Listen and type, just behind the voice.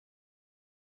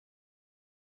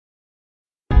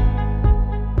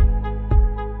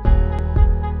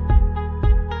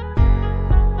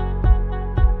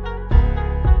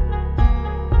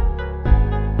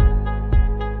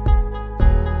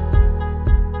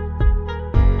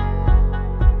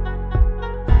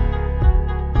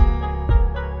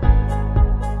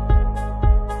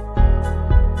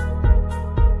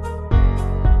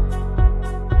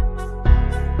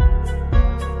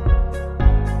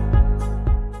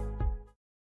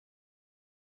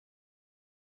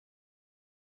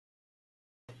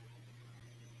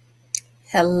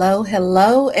Hello,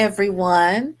 hello,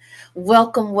 everyone.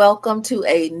 Welcome to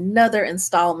another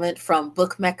installment from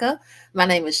Book Mecca. My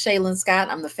name is Shaylin Scott.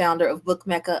 I'm the founder of Book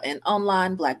Mecca, an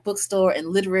online Black bookstore and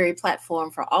literary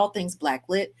platform for all things Black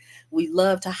lit. We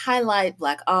love to highlight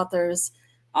Black authors,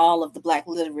 all of the Black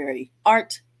literary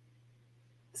art,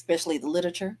 especially the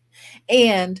literature,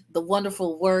 and the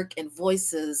wonderful work and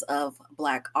voices of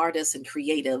Black artists and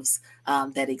creatives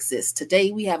that exist.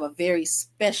 Today, we have a very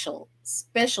special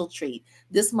treat.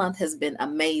 This month has been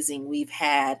amazing. We've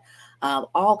had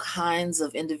all kinds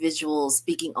of individuals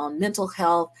speaking on mental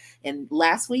health. And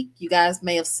last week, you guys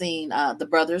may have seen the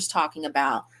brothers talking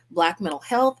about Black mental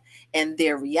health and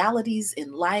their realities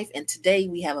in life. And today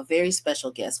we have a very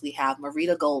special guest. We have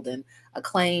Marita Golden,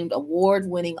 acclaimed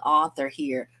award-winning author,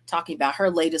 here talking about her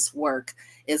latest work,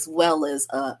 as well as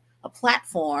a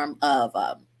platform of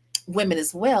women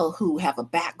as well who have a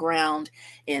background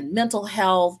in mental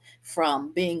health,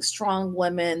 from being strong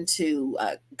women to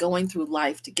going through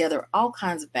life together, all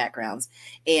kinds of backgrounds.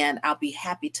 And I'll be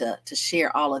happy to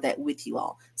share all of that with you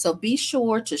all. So be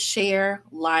sure to share,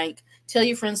 like, tell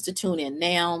your friends to tune in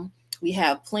now. We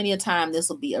have plenty of time. This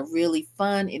will be a really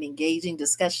fun and engaging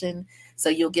discussion. So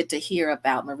you'll get to hear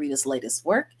about Marita's latest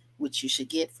work, which you should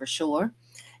get for sure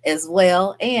as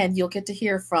well. And you'll get to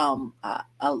hear from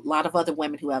a lot of other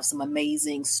women who have some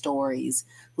amazing stories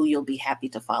who you'll be happy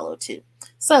to follow too.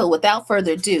 So without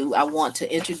further ado, I want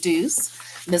to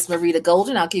introduce Miss Marita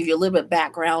Golden. I'll give you a little bit of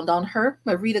background on her.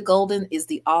 Marita Golden is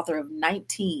the author of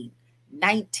 19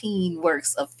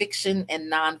 works of fiction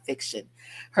and nonfiction.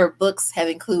 Her books have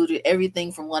included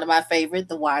everything from one of my favorite,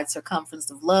 The Wide Circumference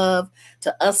of Love,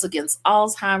 to Us Against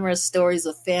Alzheimer's, Stories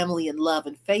of Family and Love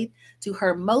and Faith, to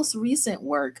her most recent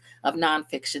work of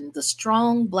nonfiction, The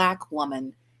Strong Black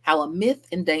Woman, How a Myth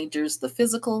Endangers the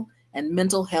Physical and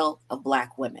Mental Health of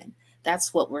Black Women.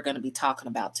 That's what we're going to be talking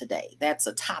about today. That's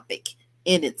a topic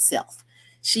in itself.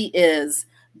 She is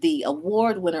the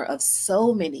award winner of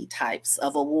so many types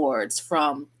of awards,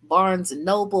 from Barnes and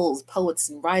Nobles, Poets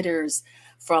and Writers,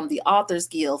 from the Authors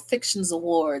Guild, Fictions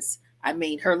Awards. I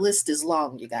mean, her list is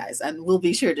long, you guys, and we'll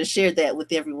be sure to share that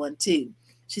with everyone too.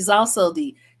 She's also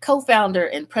the co-founder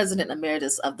and president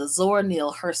emeritus of the Zora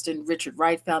Neale Hurston Richard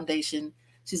Wright Foundation.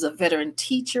 She's a veteran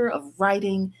teacher of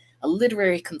writing, a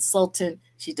literary consultant.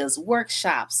 She does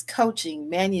workshops, coaching,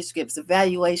 manuscripts,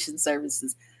 evaluation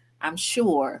services. I'm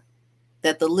sure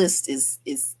that the list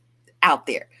is out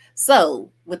there.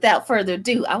 So without further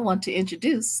ado, I want to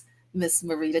introduce Miss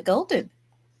Marita Golden.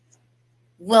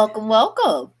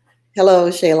 Welcome. Hello,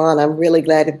 Shaylon. I'm really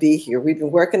glad to be here. We've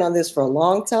been working on this for a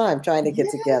long time, trying to get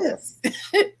together.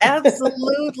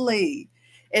 Absolutely.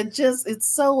 And just, it's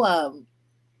so,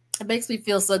 it makes me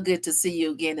feel so good to see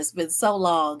you again. It's been so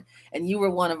long. And you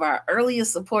were one of our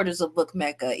earliest supporters of Book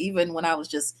Mecca, even when I was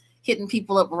just hitting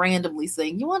people up randomly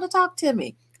saying, you want to talk to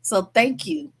me? So thank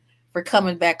you for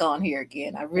coming back on here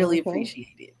again. I really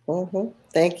appreciate it.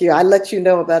 Thank you. I let you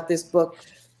know about this book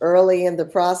early in the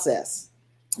process.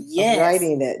 Yes. Of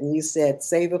writing it, and you said,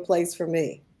 save a place for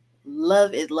me.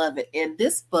 Love it, love it. And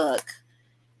this book,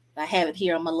 I have it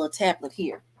here on my little tablet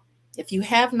here. If you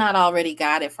have not already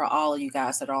got it, for all of you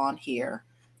guys that are on here,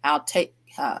 I'll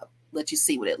let you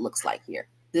see what it looks like here.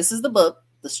 This is the book,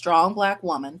 The Strong Black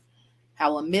Woman,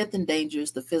 How a Myth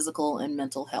Endangers the Physical and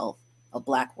Mental Health of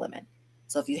Black Women.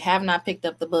 So if you have not picked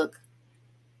up the book,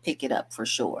 pick it up for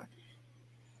sure.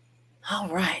 All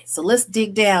right, so let's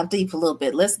dig down deep a little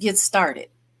bit. Let's get started.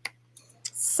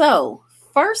 So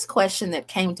first question that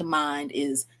came to mind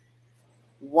is,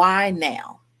 why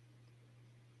now?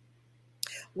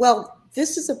 Well,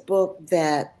 this is a book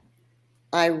that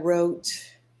I wrote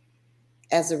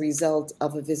as a result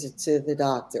of a visit to the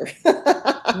doctor.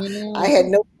 I had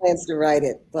no plans to write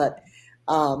it, but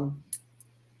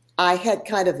I had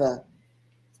kind of a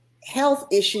health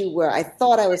issue where I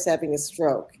thought I was having a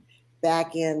stroke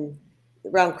back in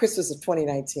around Christmas of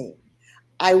 2019.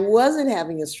 I wasn't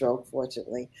having a stroke,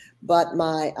 fortunately, but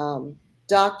my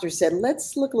doctor said,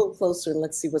 let's look a little closer and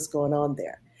let's see what's going on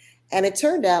there. And it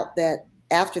turned out that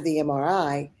after the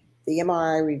MRI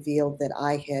revealed that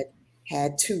I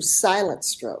had 2 silent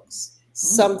strokes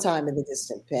sometime in the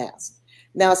distant past.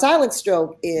 Now, a silent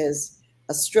stroke is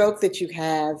a stroke that you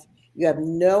have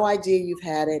no idea you've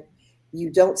had it. You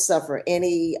don't suffer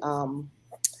any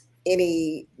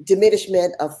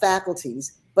diminishment of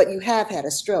faculties, but you have had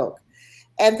a stroke.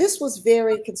 And this was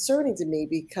very concerning to me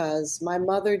because my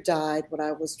mother died when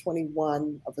I was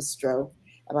 21 of a stroke,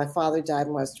 and my father died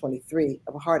when I was 23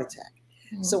 of a heart attack.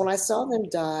 So when I saw them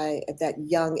die at that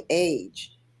young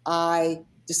age, I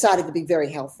decided to be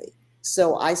very healthy.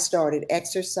 So I started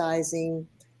exercising,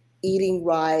 eating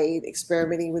right,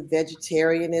 experimenting with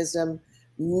vegetarianism,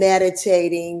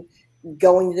 meditating,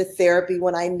 going to therapy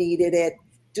when I needed it,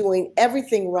 doing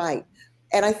everything right.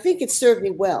 And I think it served me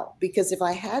well, because if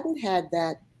I hadn't had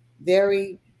that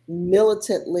very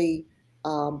militantly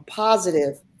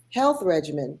positive health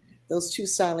regimen, those 2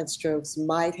 silent strokes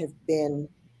might have been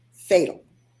fatal.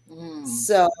 Mm.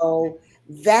 So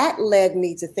that led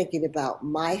me to thinking about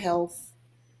my health,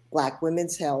 Black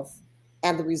women's health,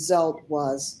 and the result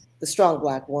was the strong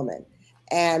Black woman.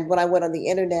 And when I went on the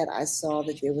internet, I saw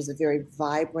that there was a very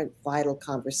vibrant, vital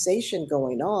conversation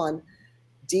going on,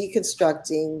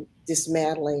 deconstructing,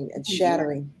 dismantling, and Yeah.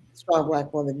 shattering strong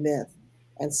Black woman myth.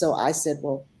 And so I said,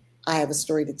 well, I have a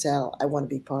story to tell. I want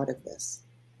to be part of this.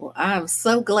 Well, I'm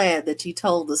so glad that you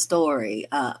told the story.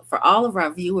 For all of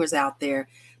our viewers out there,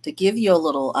 to give you a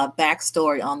little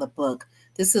backstory on the book,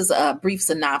 this is a brief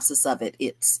synopsis of it.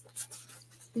 It's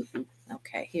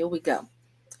okay, here we go.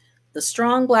 The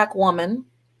Strong Black Woman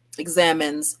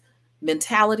examines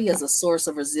mentality as a source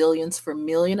of resilience for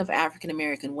millions of African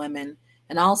American women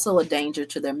and also a danger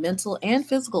to their mental and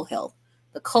physical health.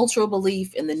 The cultural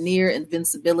belief in the near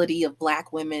invincibility of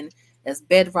Black women as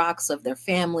bedrocks of their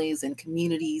families and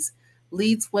communities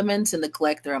leads women to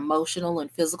neglect their emotional and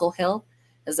physical health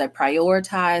as they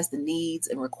prioritize the needs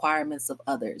and requirements of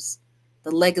others.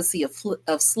 The legacy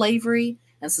of slavery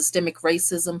and systemic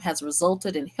racism has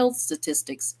resulted in health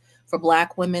statistics for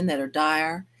Black women that are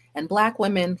dire, and Black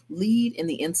women lead in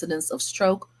the incidence of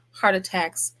stroke, heart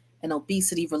attacks, and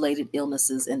obesity-related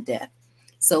illnesses and death.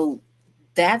 So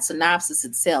that synopsis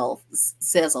itself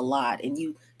says a lot, and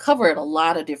you covered a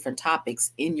lot of different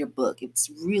topics in your book. It's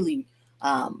really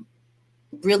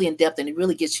in depth, and it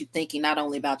really gets you thinking not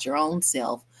only about your own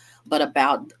self, but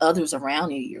about others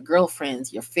around you, your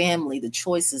girlfriends, your family, the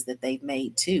choices that they've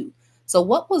made too. So,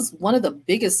 what was one of the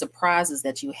biggest surprises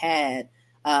that you had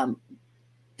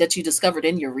that you discovered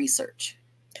in your research?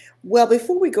 Well,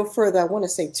 before we go further, I want to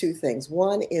say 2 things.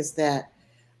 One is that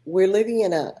we're living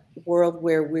in a world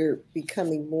where we're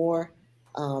becoming more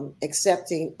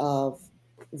accepting of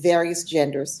various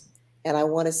genders. And I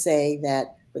want to say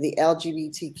that for the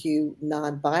LGBTQ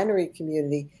non-binary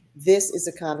community, this is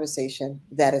a conversation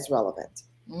that is relevant.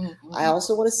 Mm-hmm. I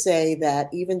also want to say that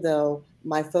even though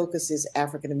my focus is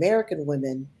African American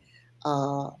women,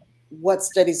 what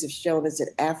studies have shown is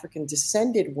that African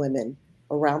descended women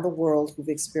around the world who've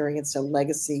experienced a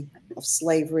legacy of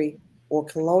slavery or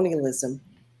colonialism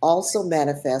also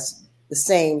manifest the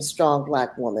same strong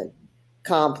Black woman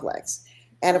complex.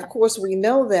 And of course, we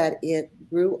know that it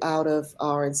grew out of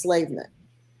our enslavement,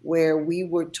 where we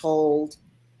were told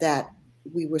that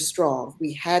we were strong.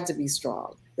 We had to be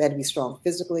strong. We had to be strong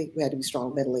physically. We had to be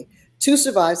strong mentally to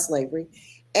survive slavery.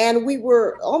 And we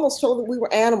were almost told that we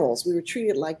were animals. We were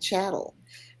treated like chattel.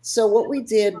 So what we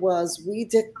did was we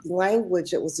did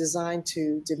language that was designed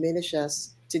to diminish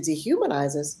us, to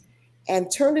dehumanize us,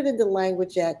 and turned it into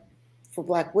language that, for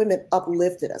Black women,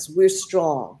 uplifted us. We're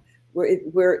strong.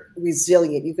 We're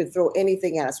resilient. You can throw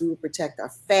anything at us. We will protect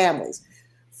our families.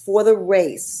 For the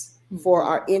race, for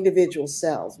our individual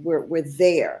selves, we're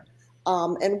there.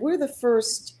 And we're the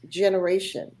first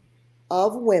generation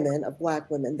of women, of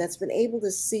Black women, that's been able to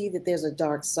see that there's a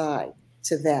dark side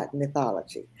to that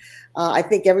mythology. I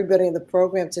think everybody in the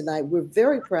program tonight, we're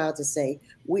very proud to say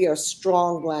we are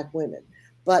strong Black women,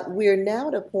 but we're now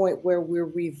at a point where we're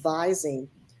revising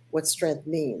what strength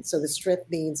means. So the strength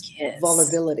means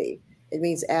vulnerability. It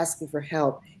means asking for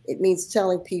help. It means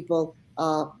telling people,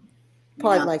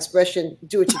 pardon my expression,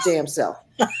 do it your damn self.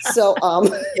 So,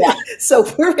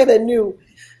 so we're in a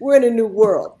new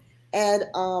world. And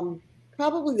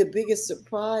probably the biggest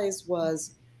surprise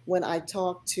was when I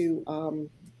talked to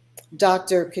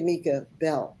Dr. Kanika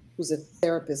Bell, who's a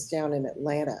therapist down in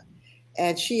Atlanta,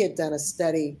 and she had done a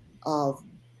study of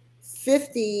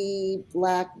 50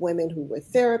 Black women who were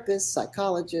therapists,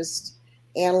 psychologists,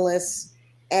 analysts,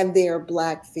 and their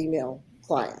Black female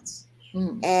clients.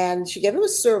 And she gave them a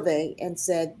survey and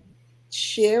said,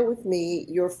 share with me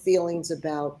your feelings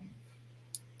about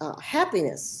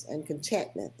happiness and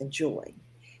contentment and joy.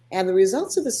 And the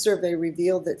results of the survey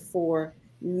revealed that for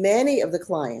many of the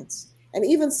clients, and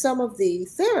even some of the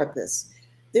therapists,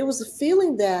 there was a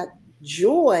feeling that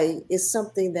joy is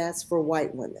something that's for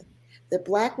white women, that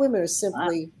Black women are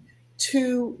simply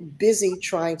too busy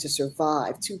trying to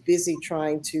survive, too busy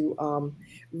trying to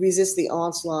resist the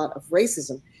onslaught of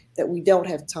racism, that we don't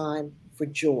have time for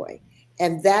joy.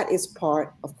 And that is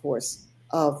part, of course,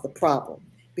 of the problem.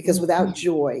 Because without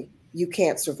joy, you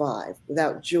can't survive.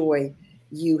 Without joy,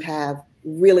 you have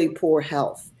really poor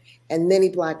health. And many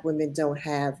Black women don't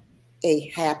have a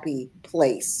happy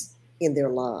place in their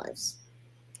lives.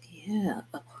 Yeah.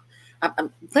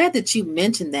 I'm glad that you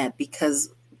mentioned that because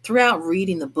throughout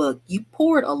reading the book, you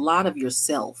poured a lot of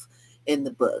yourself in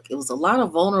the book. It was a lot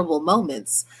of vulnerable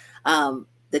moments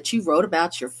that you wrote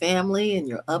about your family and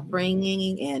your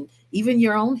upbringing and even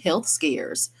your own health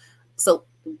scares. So,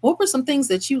 what were some things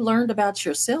that you learned about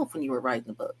yourself when you were writing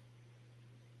the book?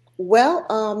 Well,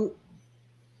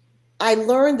 I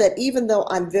learned that even though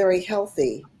I'm very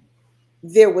healthy,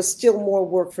 there was still more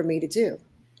work for me to do.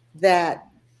 That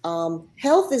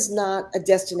health is not a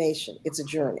destination, it's a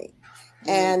journey. Mm,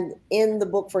 And in the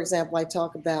book, for example, I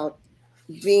talk about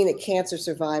being a cancer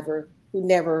survivor who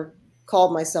never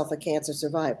called myself a cancer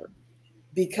survivor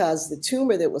because the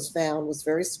tumor that was found was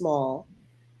very small.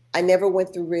 I never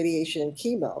went through radiation and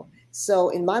chemo. So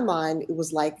in my mind, it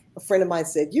was like a friend of mine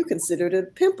said, you considered it a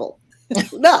pimple.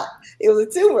 No, it was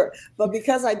a tumor. But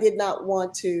because I did not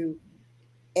want to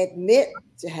admit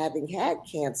to having had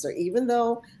cancer, even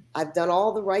though I've done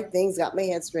all the right things, got my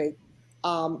head straight,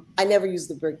 I never used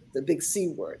the big C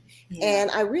word. yeah.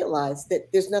 And I realized that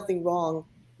there's nothing wrong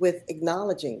with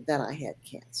acknowledging that I had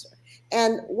cancer.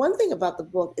 And one thing about the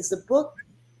book is the book,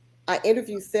 I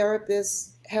interview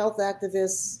therapists, health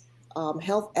activists,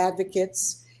 health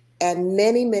advocates, and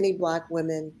many, many Black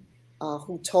women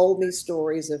who told me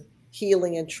stories of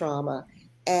healing and trauma.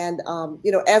 And,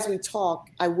 as we talk,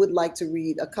 I would like to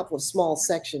read a couple of small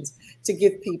sections to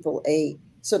give people a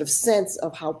sort of sense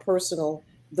of how personal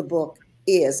the book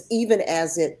is, even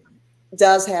as it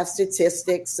does have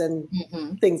statistics and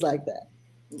Hmm. things like that.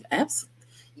 Absolutely.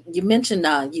 You mentioned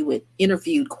you had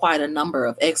interviewed quite a number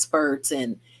of experts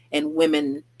and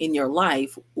women in your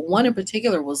life. One in Mhm.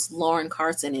 particular was Lauren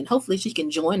Carson, and hopefully she can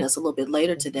join us a little bit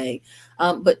later today.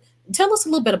 But tell us a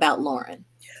little bit about Lauren.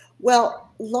 Well,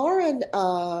 Lauren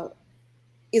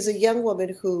is a young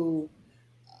woman who,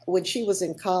 when she was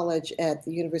in college at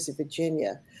the University of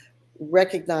Virginia,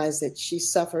 recognized that she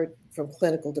suffered from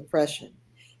clinical depression.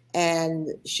 And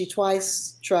she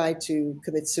twice tried to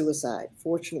commit suicide.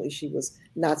 Fortunately, she was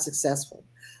not successful.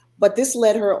 But this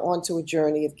led her onto a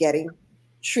journey of getting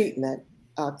treatment.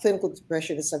 Clinical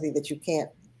depression is something that you can't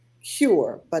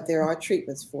cure, but there are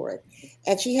treatments for it.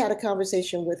 And she had a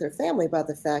conversation with her family about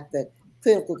the fact that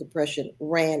clinical depression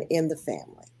ran in the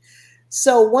family.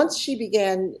 So once she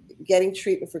began getting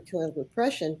treatment for clinical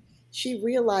depression, she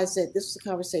realized that this was a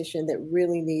conversation that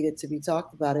really needed to be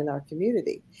talked about in our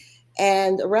community.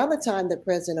 And around the time that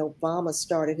President Obama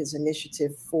started his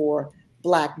initiative for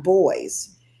Black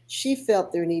boys, she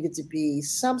felt there needed to be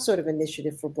some sort of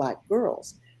initiative for Black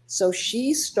girls. So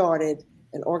she started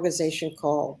an organization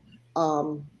called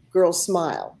Girls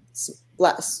Smile,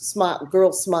 Black Smile,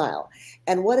 Girls Smile.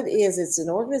 And what it is, it's an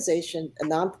organization, a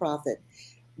nonprofit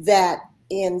that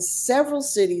in several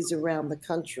cities around the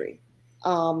country,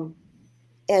 um,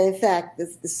 and in fact,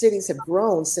 the cities have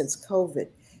grown since COVID,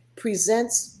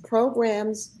 presents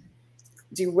programs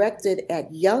directed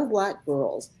at young Black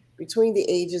girls between the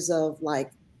ages of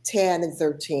like 10 and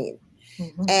 13.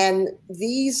 Mhm. And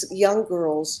these young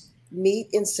girls meet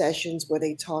in sessions where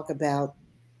they talk about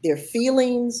their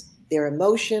feelings, their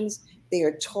emotions. They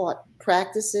are taught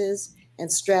practices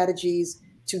and strategies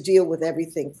to deal with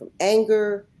everything from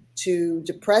anger to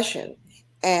depression.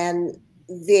 And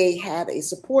they have a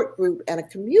support group and a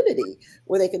community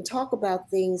where they can talk about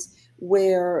things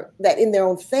where that in their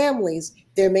own families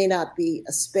there may not be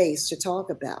a space to talk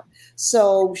about.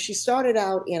 So she started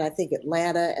out in, I think,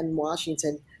 Atlanta and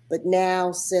Washington, but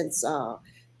now since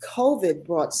COVID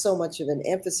brought so much of an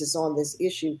emphasis on this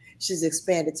issue, she's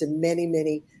expanded to many,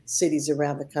 many cities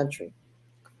around the country.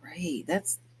 Great.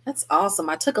 That's awesome.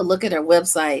 I took a look at her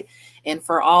website, and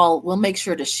for all, we'll make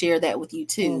sure to share that with you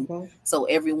too, Mm-hmm. so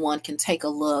everyone can take a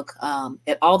look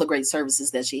at all the great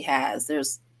services that she has.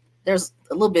 There's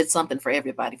a little bit something for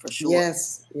everybody for sure.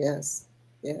 Yes, yes,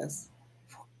 yes.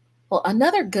 Well,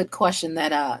 another good question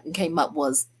that came up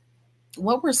was,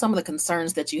 what were some of the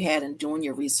concerns that you had in doing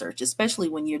your research, especially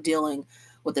when you're dealing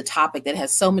with a topic that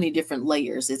has so many different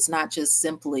layers? It's not just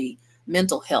simply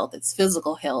mental health, it's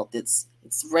physical health, it's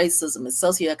racism, it's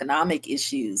socioeconomic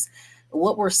issues.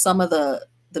 What were some of the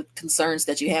concerns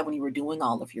that you had when you were doing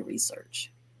all of your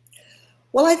research?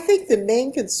 Well, I think the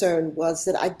main concern was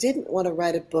that I didn't want to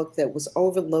write a book that was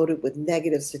overloaded with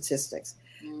negative statistics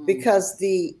Mm, because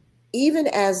the even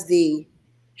as the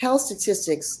health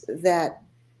statistics that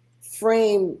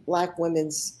frame Black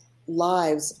women's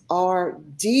lives are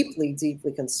deeply,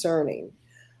 deeply concerning,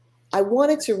 I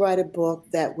wanted to write a book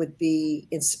that would be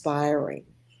inspiring.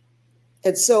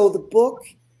 And so the book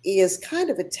is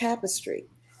kind of a tapestry.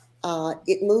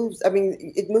 It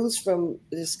moves from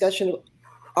the discussion of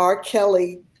R.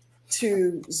 Kelly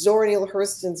to Zora Neale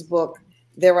Hurston's book,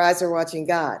 Their Eyes Are Watching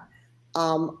God.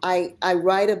 I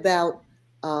write about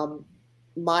um,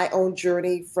 my own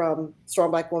journey from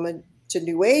strong Black woman to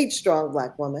New Age strong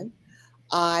Black woman.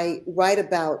 I write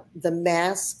about the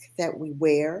mask that we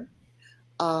wear.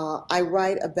 I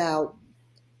write about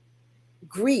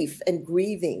grief and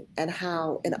grieving and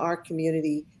how in our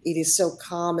community it is so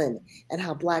common, and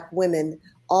how Black women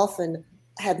often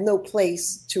have no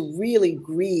place to really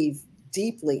grieve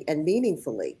deeply and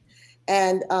meaningfully.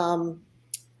 And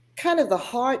kind of the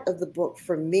heart of the book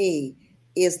for me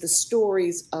is the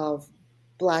stories of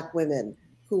Black women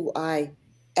who I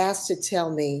asked to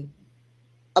tell me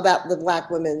about the Black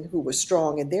women who were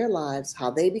strong in their lives, how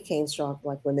they became strong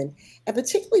Black women, and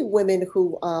particularly women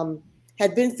who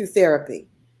had been through therapy.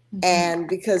 And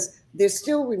because there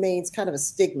still remains kind of a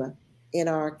stigma in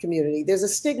our community, there's a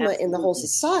stigma Absolutely. In the whole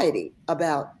society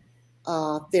about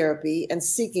therapy and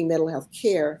seeking mental health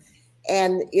care,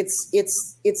 and it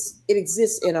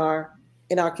exists in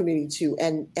our community too.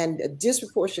 And a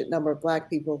disproportionate number of Black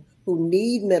people who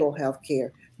need mental health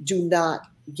care do not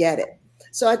get it.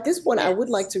 So at this point, I would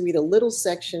like to read a little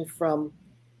section from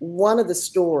one of the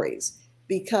stories,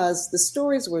 because the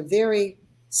stories were very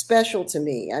special to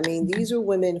me. I mean, these are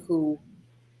women who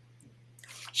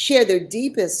share their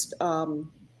deepest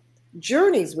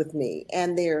journeys with me,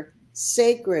 and their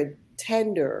sacred,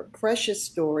 tender, precious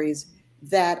stories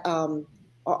that are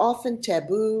often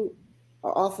taboo,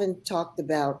 are often talked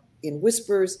about in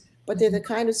whispers, but they're the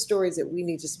kind of stories that we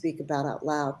need to speak about out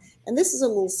loud. And this is a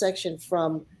little section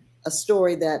from a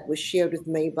story that was shared with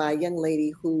me by a young lady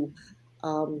who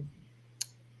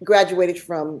graduated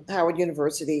from Howard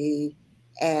University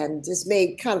and has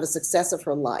made kind of a success of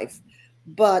her life.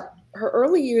 But her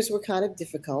early years were kind of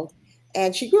difficult.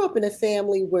 And she grew up in a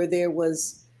family where there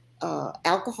was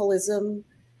alcoholism,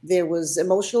 there was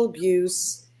emotional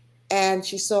abuse, and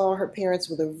she saw her parents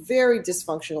with a very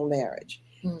dysfunctional marriage.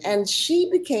 Mm. And she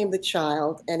became the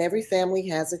child, and every family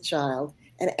has a child,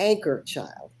 an anchor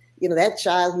child. You know, that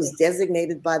child who's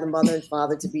designated by the mother and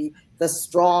father to be the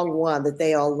strong one that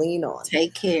they all lean on.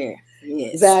 Take care.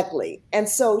 Yes. Exactly. And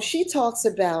so she talks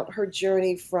about her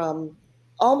journey from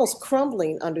almost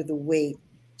crumbling under the weight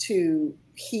to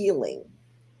healing.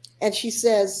 And she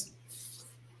says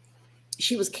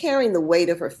she was carrying the weight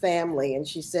of her family. And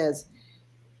she says,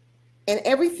 and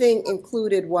everything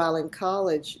included, while in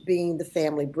college, being the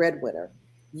family breadwinner,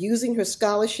 using her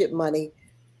scholarship money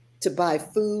to buy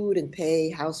food and pay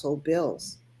household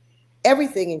bills.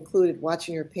 Everything included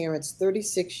watching her parents'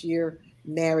 36-year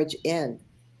marriage end,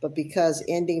 but because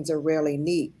endings are rarely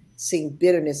neat, seeing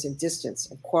bitterness and distance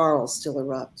and quarrels still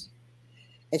erupt.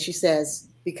 And she says,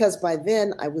 because by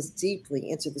then I was deeply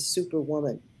into the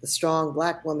superwoman, the strong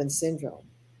Black woman syndrome.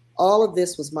 All of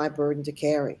this was my burden to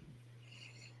carry.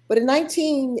 But at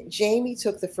 19, Jamie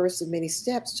took the first of many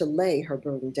steps to lay her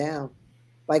burden down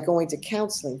by going to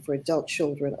counseling for adult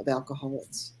children of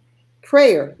alcoholics.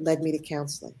 Prayer led me to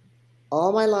counseling.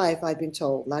 All my life, I'd been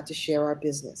told not to share our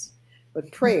business,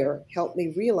 but prayer helped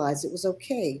me realize it was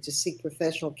okay to seek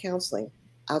professional counseling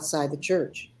outside the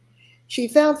church. She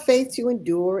found faith to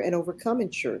endure and overcome in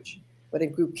church, but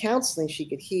in group counseling, she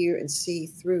could hear and see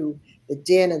through the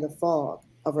din and the fog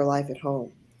of her life at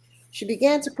home. She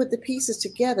began to put the pieces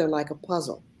together like a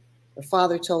puzzle. Her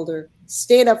father told her,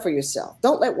 stand up for yourself.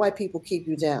 Don't let white people keep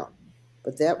you down.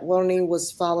 But that warning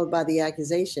was followed by the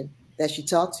accusation that she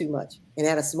talked too much and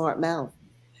had a smart mouth.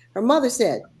 Her mother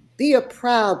said, be a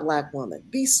proud Black woman.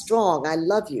 Be strong. I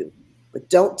love you. But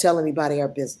don't tell anybody our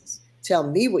business. Tell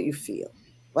me what you feel.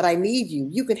 But I need you.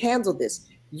 You can handle this.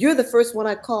 You're the first one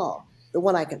I call, the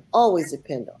one I can always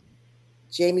depend on.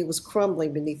 Jamie was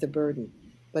crumbling beneath the burden.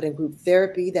 But in group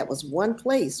therapy, that was one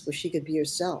place where she could be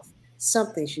herself,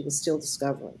 something she was still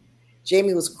discovering.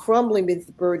 Jamie was crumbling beneath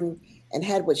the burden and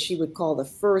had what she would call the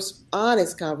first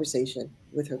honest conversation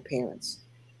with her parents.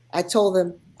 I told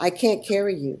them, I can't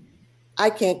carry you. I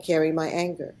can't carry my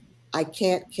anger. I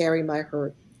can't carry my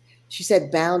hurt. She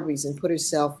set boundaries and put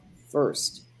herself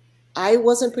first. I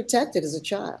wasn't protected as a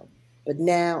child, but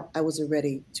now I was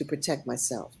ready to protect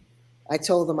myself. I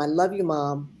told them, I love you,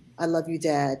 Mom. I love you,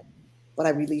 Dad, but I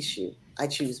release you. I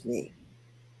choose me.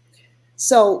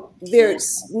 So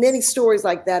there's many stories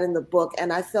like that in the book,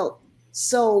 and I felt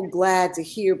so glad to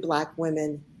hear Black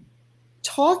women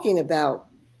talking about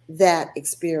that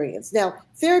experience. Now,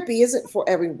 therapy isn't for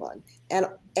everyone, and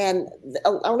I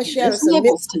want to share some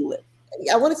myths to it.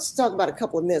 I wanted to talk about a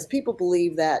couple of myths. People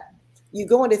believe that you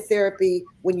go into therapy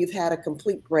when you've had a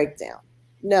complete breakdown.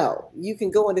 No, you can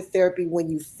go into therapy when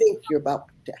you think you're about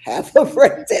to have a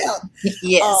breakdown.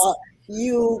 Yes.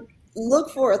 You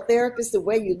look for a therapist the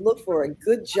way you look for a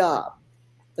good job.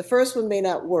 The first one may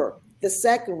not work, the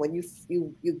second one,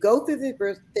 you go through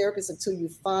the therapist until you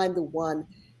find the one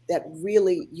that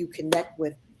really you connect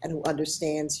with and who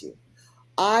understands you.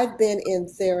 I've been in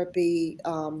therapy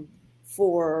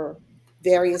for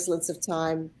various lengths of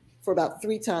time for about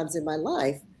 3 times in my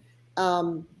life,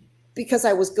 because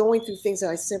I was going through things that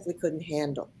I simply couldn't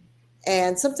handle.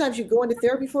 And sometimes you go into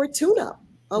therapy for a tune-up.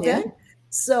 Okay. Yeah.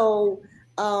 So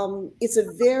it's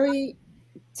a very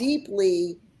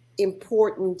deeply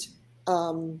important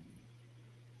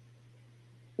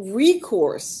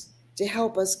recourse to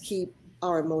help us keep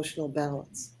our emotional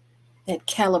balance. That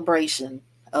calibration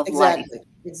of life.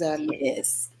 Exactly.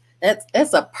 Yes.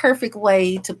 That's a perfect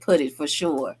way to put it, for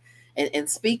sure. And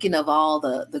speaking of all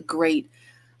the great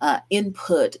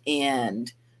input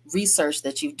and research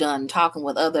that you've done, talking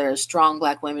with other strong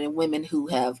Black women and women who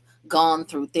have gone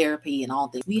through therapy and all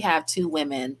things, we have 2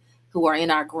 women who are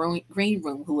in our green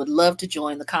room who would love to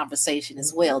join the conversation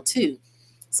as well too.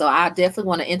 So I definitely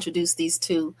want to introduce these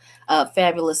 2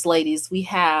 fabulous ladies. We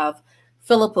have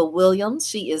Philippa Williams.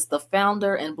 She is the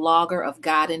founder and blogger of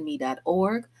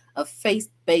GodInMe.org, a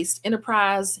faith-based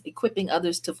enterprise equipping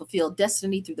others to fulfill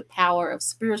destiny through the power of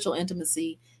spiritual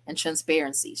intimacy and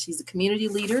transparency. She's a community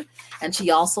leader, and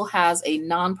she also has a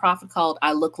nonprofit called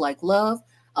I Look Like Love,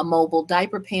 a mobile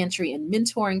diaper pantry and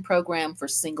mentoring program for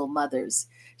single mothers.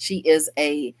 She is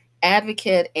an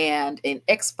advocate and an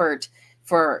expert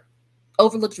for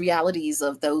overlooked realities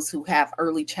of those who have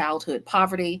early childhood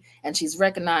poverty, and she's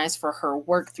recognized for her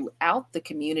work throughout the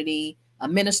community, a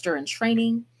minister in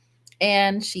training,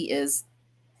 and she is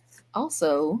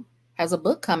also has a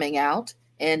book coming out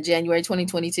in January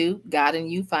 2022, God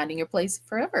and You, Finding Your Place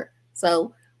Forever.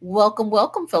 So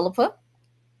welcome, Philippa.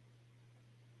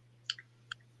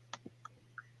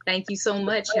 Thank you so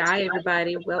much. Hi,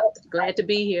 everybody. Well, glad to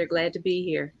be here. Glad to be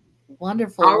here.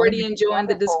 Wonderful. Already enjoying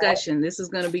the discussion. This is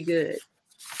going to be good.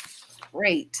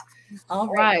 Great. All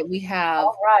right. We have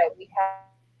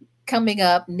coming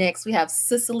up next, we have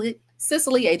Cicely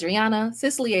Adriana.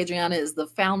 Cicely Adriana is the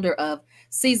founder of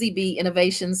CZB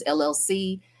Innovations,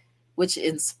 LLC, which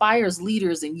inspires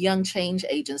leaders and young change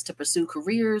agents to pursue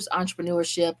careers,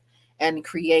 entrepreneurship, and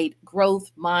create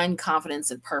growth, mind, confidence,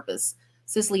 and purpose.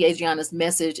 Cicely Adriana's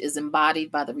message is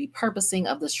embodied by the repurposing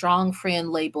of the Strong Friend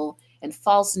label and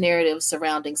false narratives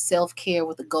surrounding self-care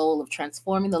with the goal of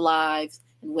transforming the lives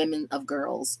and women of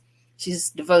girls.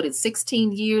 She's devoted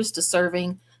 16 years to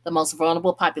serving the most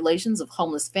vulnerable populations of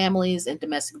homeless families and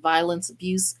domestic violence,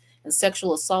 abuse, and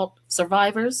sexual assault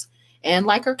survivors. And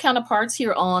like her counterparts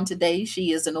here on today,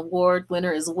 she is an award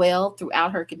winner as well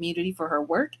throughout her community for her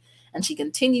work, and she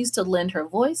continues to lend her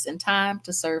voice and time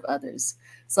to serve others.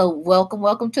 So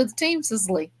welcome to the team,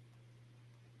 Cicely.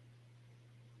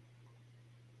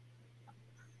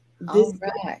 All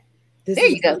right. There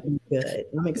you go. Good.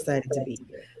 I'm excited to be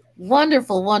here.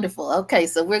 Wonderful. Okay,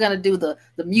 so we're going to do the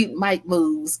mute mic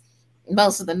moves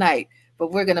most of the night,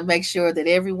 but we're going to make sure that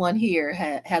everyone here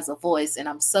has a voice, and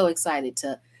I'm so excited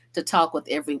to talk with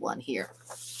everyone here.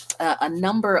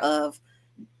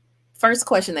 First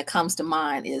question that comes to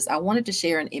mind is, I wanted to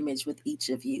share an image with each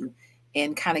of you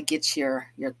and kind of get your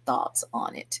thoughts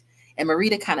on it. And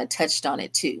Marita kind of touched on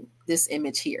it too, this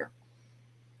image here.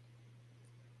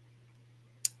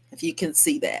 If you can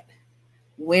see that,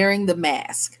 wearing the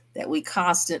mask that we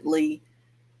constantly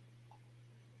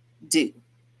do.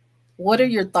 What are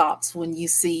your thoughts when you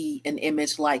see an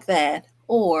image like that,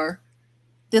 or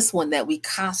this one that we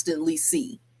constantly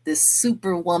see, this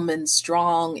superwoman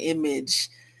strong image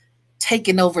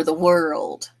taking over the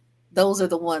world? Those are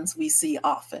the ones we see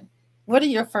often. What are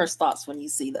your first thoughts when you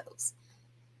see those?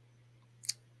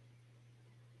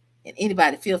 And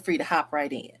anybody, feel free to hop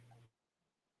right in.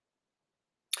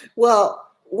 Well,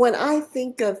 when I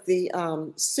think of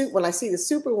when I see the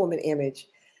superwoman image,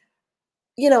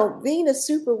 being a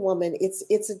superwoman,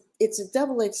 it's a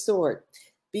double-edged sword,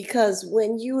 because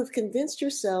when you have convinced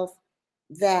yourself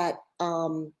that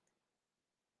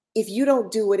if you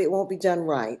don't do it, it won't be done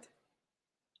right,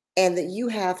 and that you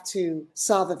have to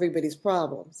solve everybody's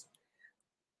problems,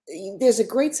 there's a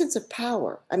great sense of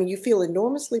power. I mean, you feel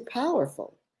enormously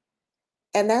powerful,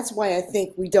 and that's why I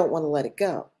think we don't want to let it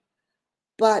go.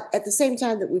 But at the same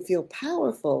time that we feel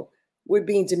powerful, we're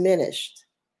being diminished.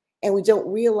 And we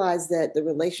don't realize that the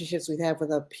relationships we have with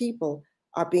other people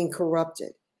are being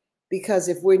corrupted. Because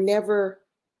if we're never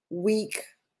weak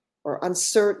or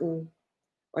uncertain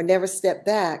or never step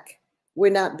back,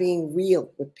 we're not being real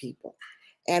with people.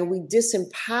 And we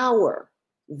disempower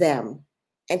them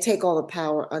and take all the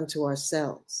power unto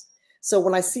ourselves. So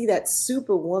when I see that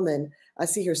superwoman, I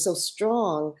see her so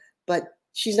strong, but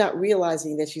she's not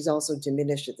realizing that she's also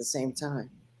diminished at the same time.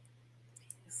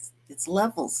 It's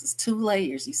levels. It's 2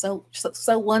 layers. You so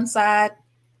one side,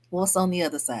 what's on the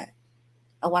other side?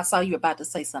 Oh, I saw you about to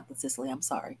say something, Cicely. I'm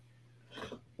sorry.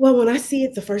 Well, when I see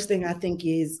it, the first thing I think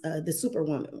is the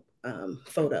Superwoman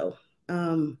photo.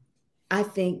 I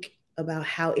think about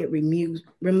how it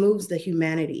removes the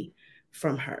humanity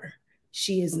from her.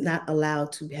 She is not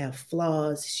allowed to have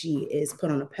flaws. She is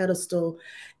put on a pedestal.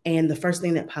 And the first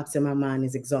thing that pops in my mind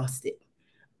is exhausted.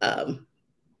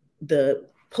 The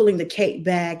pulling the cape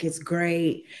back is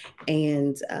great.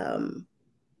 And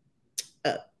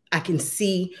I can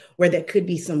see where there could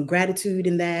be some gratitude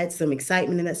in that, some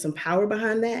excitement in that, some power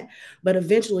behind that. But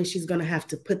eventually she's going to have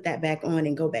to put that back on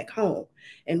and go back home.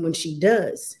 And when she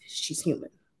does, she's human.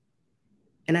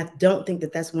 And I don't think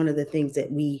that that's one of the things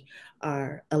that we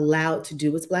are allowed to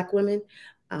do as Black women,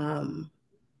 often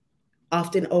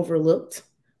overlooked.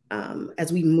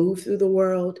 As we move through the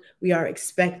world, we are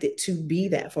expected to be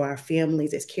that for our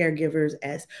families, as caregivers,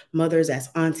 as mothers, as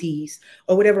aunties,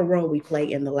 or whatever role we play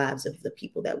in the lives of the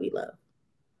people that we love.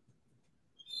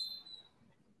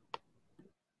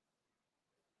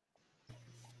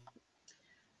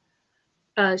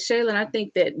 Shaylin, I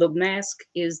think that the mask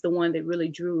is the one that really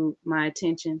drew my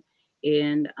attention.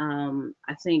 And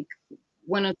I think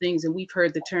one of the things, and we've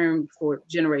heard the term for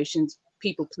generations,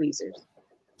 people pleasers.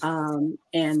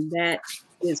 And that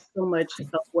is so much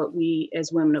of what we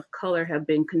as women of color have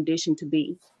been conditioned to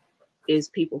be, is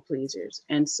people pleasers.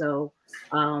 And so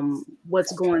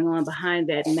what's going on behind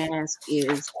that mask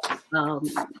is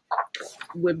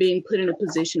we're being put in a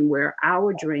position where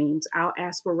our dreams, our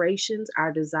aspirations,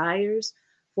 our desires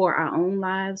for our own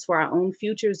lives, for our own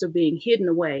futures are being hidden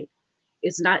away.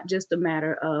 It's not just a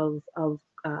matter of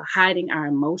hiding our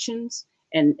emotions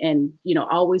and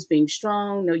always being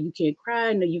strong. No, you can't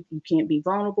cry. No, you can't be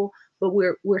vulnerable. But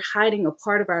we're hiding a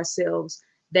part of ourselves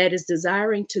that is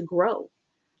desiring to grow.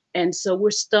 And so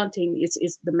we're stunting.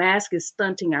 It's the mask is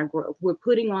stunting our growth. We're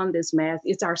putting on this mask.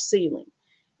 It's our ceiling.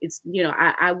 It's,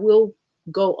 I will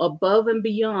go above and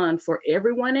beyond for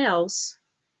everyone else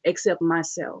except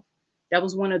myself. That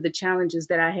was one of the challenges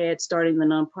that I had starting the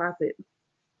nonprofit,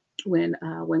 when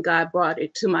God brought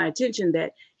it to my attention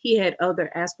that He had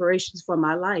other aspirations for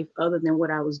my life other than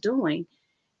what I was doing.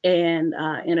 And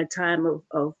in a time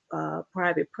of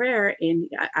private prayer, and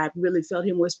I really felt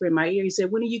Him whisper in my ear. He said,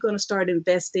 when are you going to start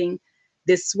investing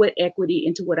this sweat equity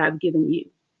into what I've given you?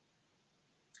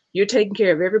 You're taking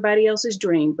care of everybody else's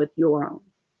dream but your own.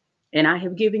 And I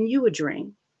have given you a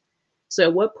dream. So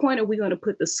at what point are we going to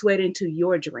put the sweat into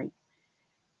your dream?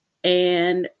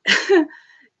 And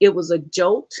it was a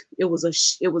jolt. It was a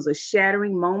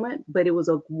shattering moment, but it was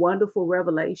a wonderful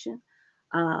revelation.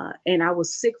 And I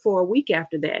was sick for a week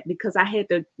after that, because I had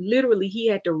to He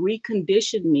had to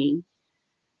recondition me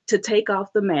to take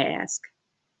off the mask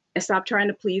and stop trying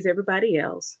to please everybody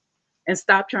else and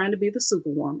stop trying to be the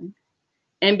superwoman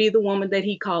and be the woman that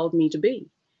He called me to be.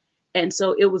 And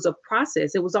so it was a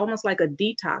process. It was almost like a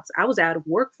detox. I was out of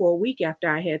work for a week after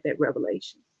I had that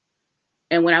revelation.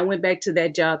 And when I went back to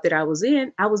that job that I was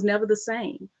in, I was never the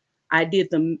same. I did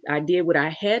what I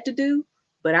had to do,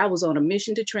 but I was on a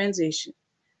mission to transition.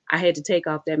 I had to take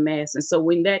off that mask. And so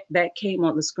when that came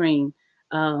on the screen,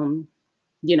 that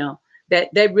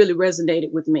really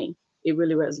resonated with me. It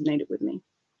really resonated with me.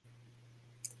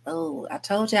 Oh, I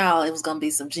told y'all it was going to be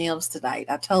some gems tonight.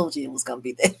 I told you it was going to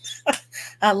be that.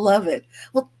 I love it.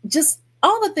 Well, just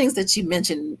all the things that you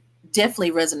mentioned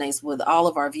definitely resonates with all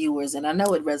of our viewers. And I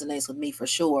know it resonates with me for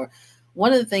sure.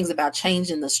 One of the things about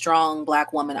changing the strong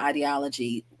Black woman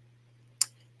ideology,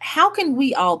 how can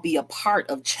we all be a part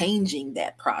of changing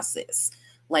that process?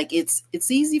 Like it's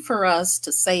easy for us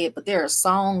to say it, but there are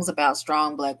songs about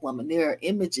strong Black women. There are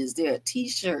images, there are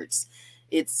t-shirts.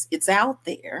 It's out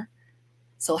there.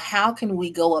 So how can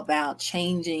we go about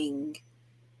changing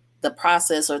the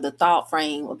process or the thought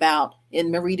frame about,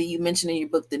 and Marita, you mentioned in your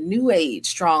book, the new age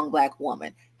strong Black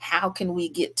woman. How can we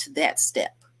get to that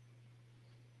step?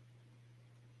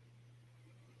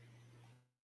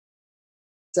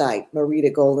 Site,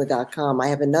 maritagolden.com. I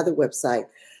have another website,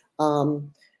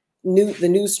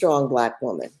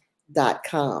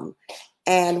 thenewstrongblackwoman.com.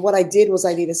 And what I did was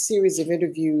I did a series of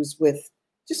interviews with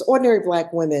just ordinary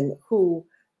Black women who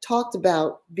talked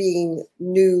about being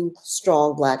new,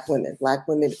 strong Black women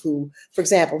who, for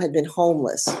example, had been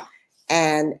homeless,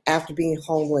 and after being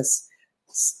homeless,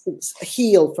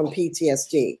 healed from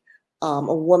PTSD.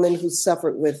 A woman who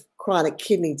suffered with chronic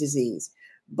kidney disease,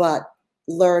 but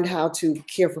learned how to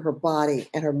care for her body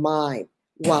and her mind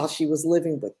while she was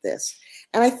living with this.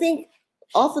 And I think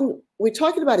often we're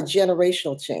talking about a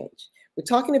generational change. We're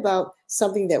talking about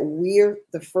something that we're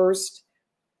the first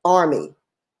army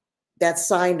that's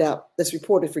signed up, that's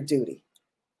reported for duty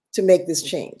to make this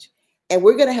change. And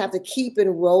we're going to have to keep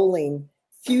enrolling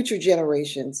future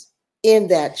generations in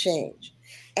that change.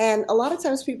 And a lot of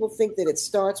times people think that it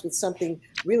starts with something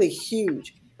really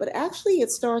huge, but actually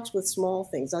it starts with small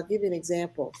things. I'll give you an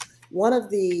example. One of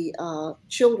the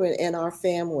children in our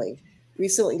family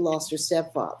recently lost her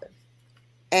stepfather.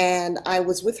 And I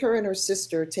was with her and her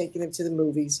sister taking them to the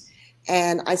movies.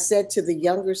 And I said to the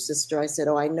younger sister, I said,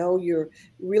 oh, I know you're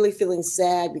really feeling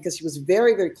sad, because she was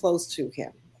very, very close to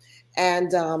him.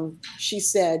 And she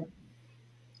said,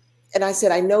 and I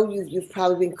said, I know you've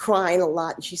probably been crying a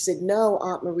lot. And she said, no,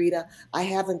 Aunt Marita, I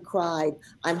haven't cried.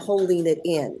 I'm holding it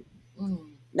in. Mm.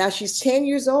 Now she's 10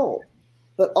 years old,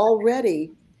 but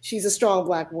already she's a strong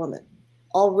Black woman.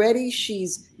 Already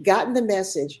she's gotten the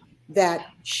message that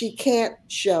she can't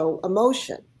show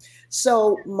emotion.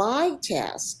 So my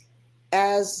task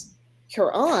as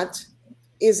her aunt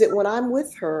is that when I'm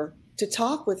with her, to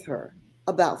talk with her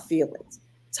about feelings,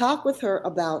 talk with her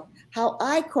about how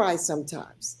I cry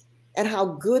sometimes and how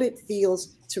good it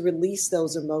feels to release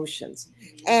those emotions.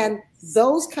 And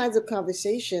those kinds of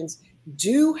conversations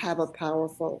do have a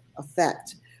powerful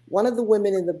effect. One of the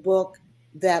women in the book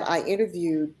that I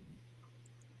interviewed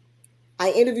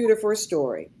her for a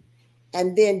story.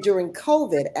 And then during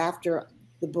COVID, after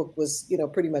the book was,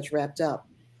 pretty much wrapped up,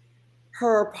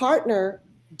 her partner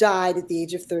died at the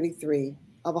age of 33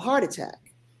 of a heart attack.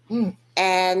 Mm.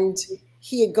 And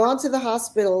he had gone to the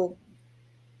hospital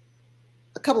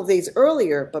a couple of days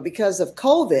earlier, but because of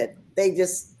COVID, they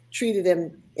just treated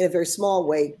him in a very small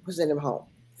way, sent him home.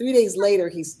 3 days later,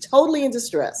 he's totally in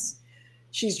distress.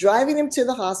 She's driving him to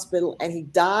the hospital, and he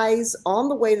dies on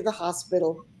the way to the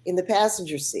hospital in the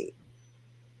passenger seat.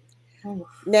 Oh.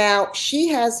 Now, she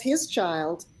has his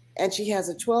child, and she has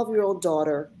a 12-year-old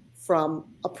daughter from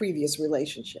a previous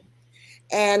relationship.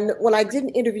 And when I did an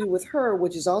interview with her,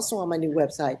 which is also on my new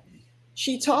website,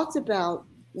 she talked about,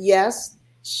 yes,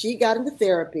 she got into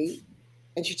therapy,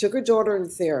 and she took her daughter into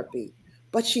therapy,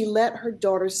 but she let her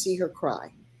daughter see her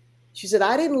cry. She said,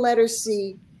 I didn't let her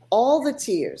see all the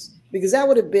tears, because that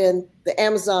would have been the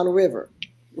Amazon River.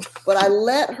 But I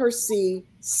let her see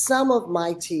some of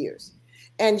my tears.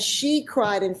 And she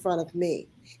cried in front of me.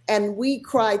 And we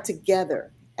cried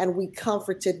together, and we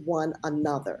comforted one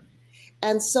another.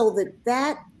 And so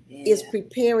that is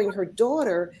preparing her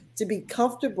daughter to be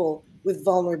comfortable with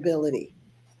vulnerability.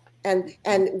 And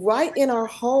right in our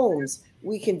homes,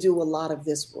 we can do a lot of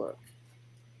this work.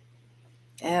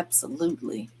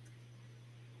 Absolutely.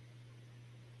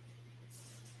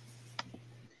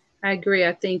 I agree.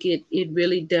 I think it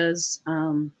really does.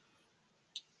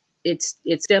 It's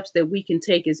steps that we can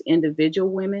take as individual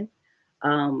women,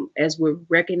 as we're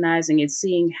recognizing and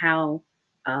seeing how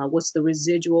what's the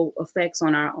residual effects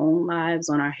on our own lives,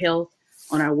 on our health,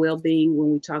 on our well-being.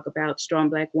 When we talk about strong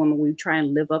Black woman, we try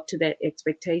and live up to that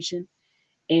expectation.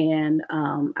 And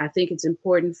I think it's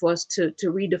important for us to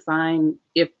redefine,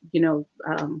 if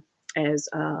as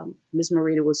Ms.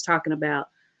 Marita was talking about,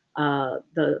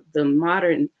 the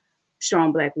modern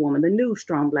strong Black woman, the new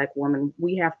strong Black woman.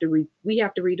 We have to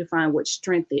redefine what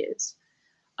strength is.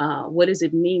 What does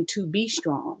it mean to be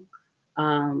strong?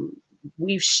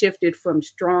 We've shifted from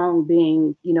strong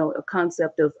being, a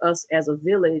concept of us as a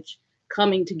village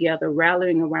coming together,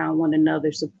 rallying around one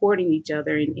another, supporting each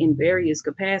other in various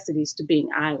capacities, to being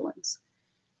islands.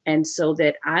 And so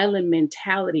that island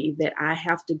mentality, that I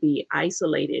have to be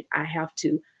isolated, I have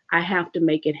to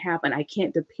make it happen. I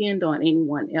can't depend on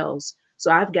anyone else.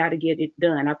 So I've got to get it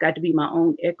done. I've got to be my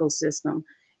own ecosystem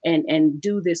and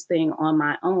do this thing on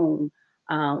my own.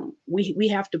 We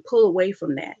have to pull away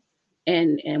from that.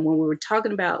 And when we were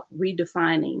talking about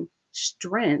redefining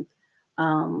strength,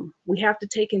 we have to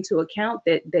take into account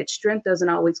that strength doesn't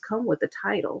always come with a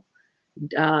title.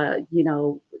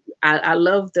 I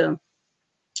love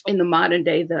in the modern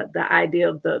day, the idea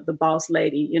of the boss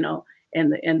lady,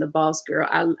 and the boss girl.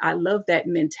 I love that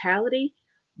mentality,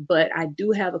 but I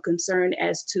do have a concern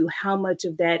as to how much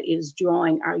of that is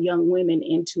drawing our young women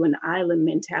into an island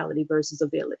mentality versus a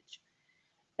village.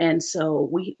 And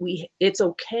so it's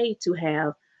okay to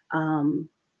have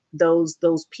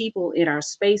those people in our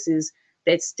spaces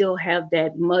that still have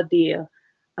that Madia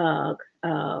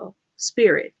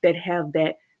spirit, that have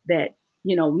that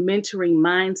mentoring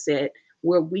mindset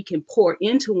where we can pour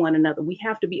into one another. We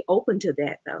have to be open to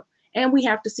that, though, and we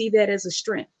have to see that as a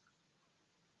strength.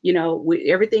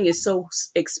 Everything is so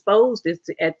exposed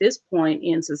at this point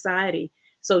in society,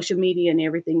 social media and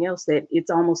everything else, that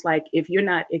it's almost like if you're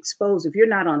not exposed, if you're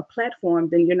not on a platform,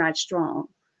 then you're not strong.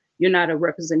 You're not a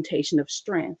representation of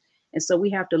strength. And so we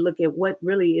have to look at what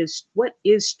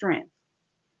is strength.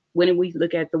 when we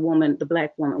look at the woman, the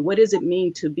Black woman, what does it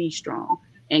mean to be strong?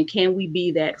 And can we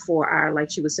be that for our, like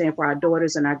she was saying, for our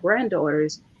daughters and our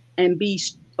granddaughters, and be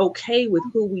okay with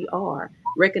who we are?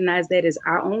 Recognize that as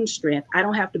our own strength. I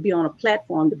don't have to be on a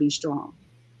platform to be strong.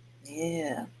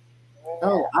 Yeah.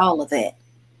 Oh, all of that.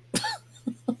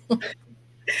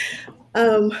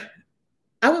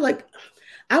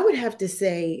 I would have to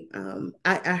say,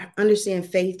 I understand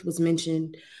faith was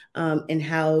mentioned, and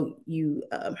how you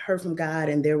heard from God,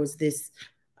 and there was this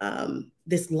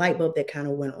light bulb that kind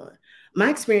of went on. My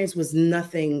experience was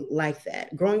nothing like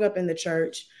that. Growing up in the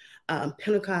church,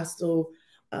 Pentecostal,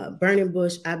 burning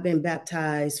bush, I've been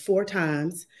baptized 4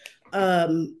 times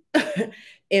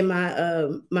in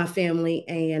my family,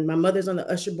 and my mother's on the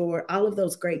usher board, all of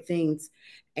those great things.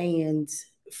 And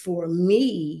for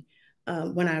me,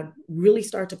 when I really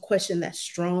start to question that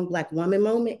strong Black woman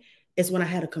moment is when I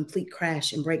had a complete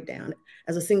crash and breakdown.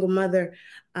 As a single mother,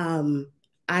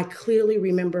 I clearly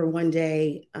remember one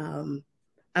day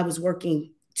I was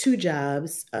working 2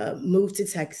 jobs, moved to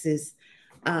Texas,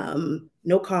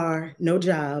 no car, no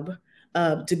job,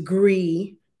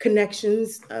 degree,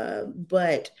 connections,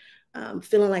 but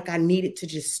feeling like I needed to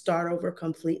just start over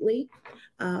completely.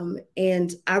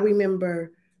 And I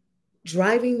remember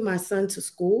driving my son to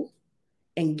school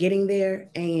and getting there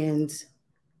and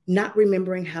not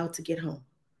remembering how to get home.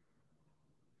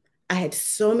 I had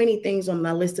so many things on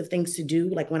my list of things to do.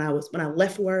 Like when I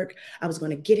left work, I was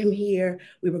going to get him here.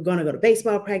 We were going to go to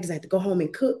baseball practice. I had to go home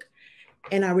and cook.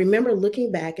 And I remember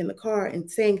looking back in the car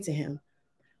and saying to him,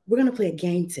 we're going to play a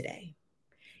game today.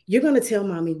 You're going to tell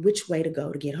mommy which way to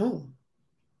go to get home.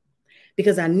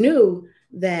 Because I knew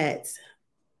that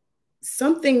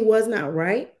something was not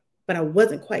right, but I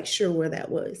wasn't quite sure where that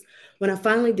was. When I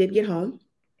finally did get home,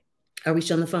 I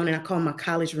reached on the phone and I called my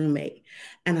college roommate.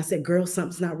 And I said, girl,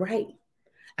 something's not right.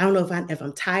 I don't know if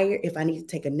I'm tired, if I need to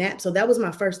take a nap. So that was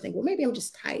my first thing. Well, maybe I'm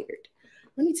just tired.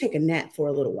 Let me take a nap for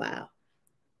a little while.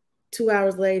 2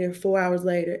 hours later, 4 hours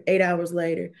later, 8 hours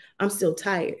later, I'm still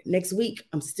tired. Next week,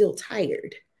 I'm still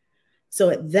tired. So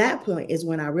at that point is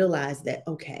when I realized that,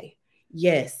 okay,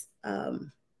 yes,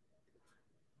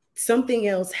 something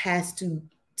else has to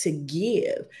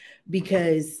give,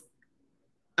 because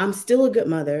I'm still a good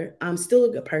mother. I'm still a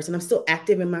good person. I'm still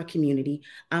active in my community.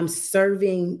 I'm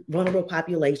serving vulnerable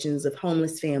populations of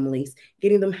homeless families,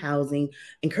 getting them housing,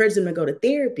 encourage them to go to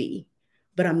therapy,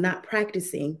 but I'm not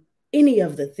practicing any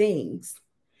of the things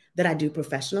that I do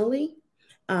professionally,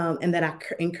 and that I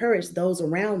encourage those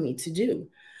around me to do.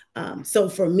 So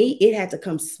for me, it had to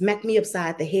come smack me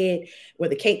upside the head where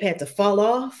the cape had to fall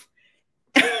off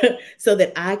so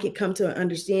that I could come to an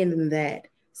understanding that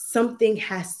something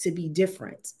has to be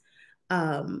different.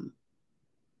 And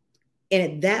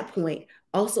at that point,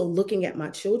 also looking at my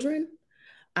children,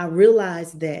 I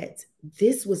realized that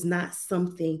this was not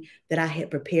something that I had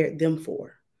prepared them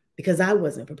for, because I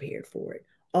wasn't prepared for it.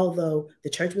 Although the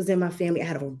church was in my family, I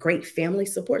had a great family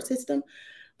support system,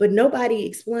 but nobody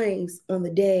explains on the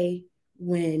day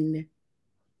when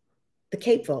the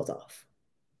cape falls off.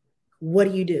 What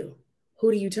do you do?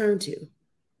 Who do you turn to?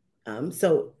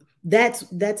 So that's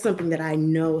something that I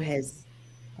know has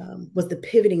was the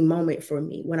pivoting moment for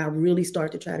me when I really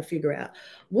started to try to figure out,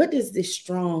 what does this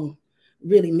strong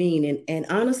really mean? And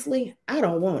honestly, I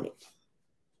don't want it.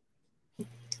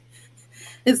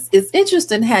 It's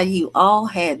interesting how you all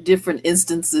had different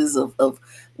instances of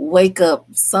wake up,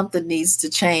 something needs to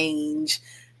change.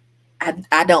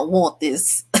 I don't want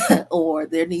this, or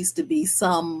there needs to be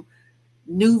some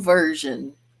new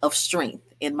version of strength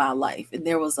in my life. And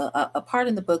there was a part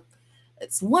in the book,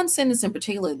 it's one sentence in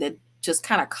particular that just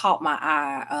kind of caught my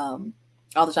eye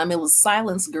all the time. It was,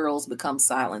 silenced girls become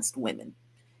silenced women.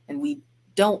 And we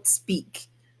don't speak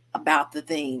about the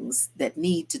things that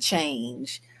need to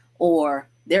change, or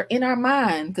they're in our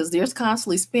mind because they're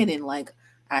constantly spinning like,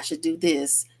 I should do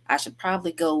this. I should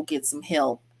probably go get some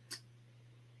help.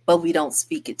 But we don't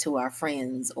speak it to our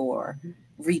friends or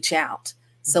reach out.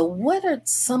 So what are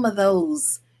some of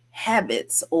those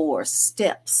habits or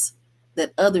steps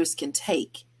that others can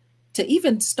take to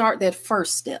even start that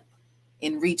first step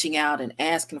in reaching out and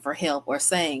asking for help, or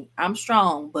saying, I'm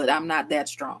strong, but I'm not that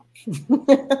strong?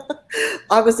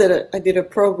 I did a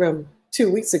program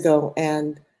 2 weeks ago,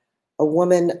 and a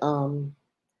woman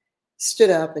stood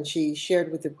up and she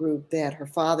shared with the group that her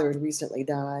father had recently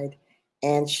died,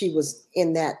 and she was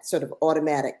in that sort of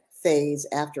automatic phase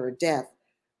after a death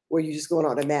where you just go on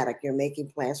automatic. You're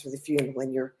making plans for the funeral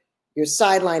and you're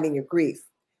sidelining your grief.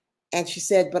 And she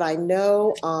said, but I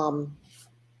know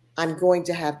I'm going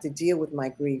to have to deal with my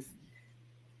grief.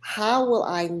 How will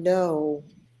I know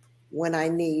when I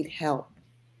need help?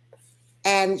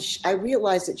 And I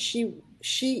realized that she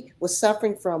was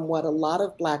suffering from what a lot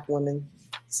of Black women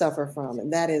suffer from,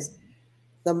 and that is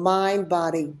the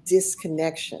mind-body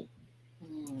disconnection.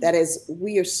 That is,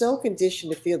 we are so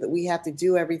conditioned to feel that we have to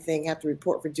do everything, have to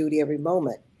report for duty every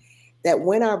moment, that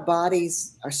when our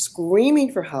bodies are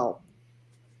screaming for help,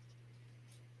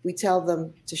 we tell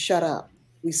them to shut up.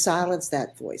 We silence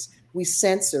that voice. We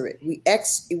censor it. We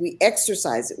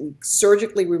exercise it. We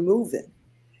surgically remove it.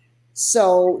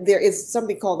 So there is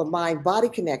something called the mind-body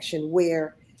connection,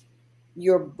 where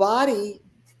your body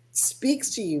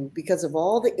speaks to you because of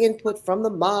all the input from the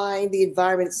mind, the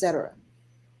environment, etc.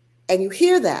 And you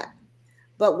hear that.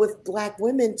 But with Black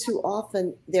women, too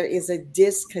often there is a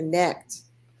disconnect.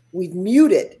 We've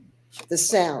muted the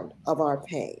sound of our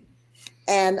pain.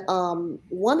 And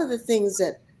one of the things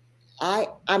that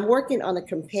I'm working on a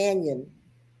companion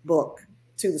book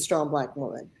to The Strong Black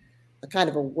Woman, a kind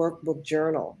of a workbook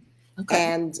journal.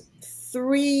 Okay. And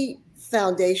 3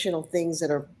 foundational things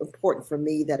that are important for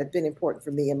me, that have been important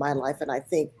for me in my life, and I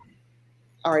think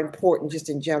are important just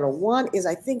in general. One is,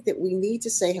 I think that we need to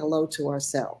say hello to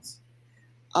ourselves.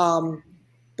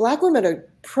 Black women are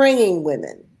praying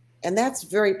women, and that's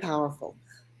very powerful.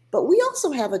 But we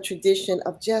also have a tradition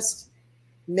of just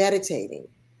meditating,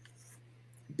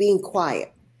 being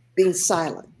quiet, being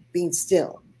silent, being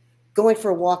still, going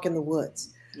for a walk in the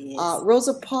woods. Yes.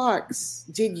 Rosa Parks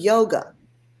did yoga,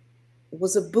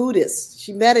 was a Buddhist.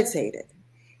 She meditated.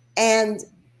 And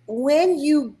when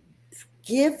you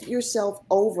give yourself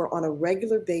over on a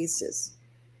regular basis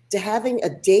to having a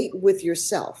date with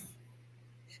yourself,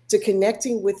 to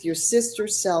connecting with your sister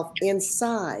self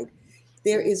inside,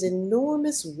 there is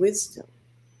enormous wisdom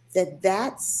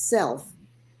that self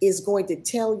is going to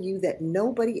tell you that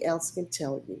nobody else can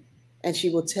tell you. And she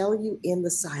will tell you in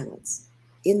the silence,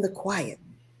 in the quiet.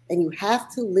 And you have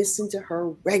to listen to her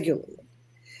regularly.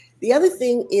 The other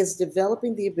thing is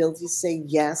developing the ability to say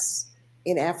yes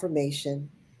in affirmation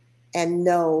and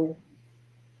no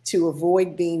to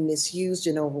avoid being misused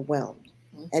and overwhelmed.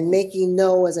 Mm-hmm. And making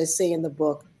no, as I say in the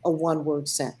book, a one-word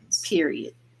sentence.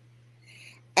 Period.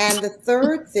 And the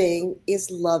third thing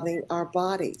is loving our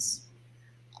bodies.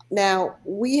 Now,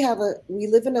 we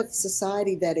live in a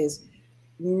society that is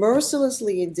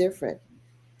mercilessly indifferent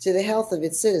to the health of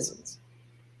its citizens.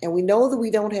 And we know that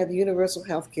we don't have universal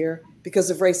health care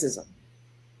because of racism.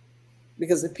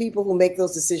 Because the people who make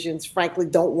those decisions, frankly,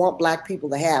 don't want Black people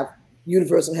to have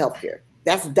universal health care.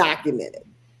 That's documented.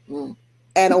 Mm.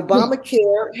 And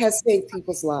Obamacare has saved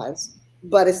people's lives,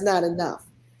 but it's not enough.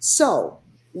 So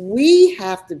we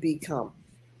have to become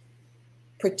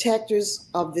protectors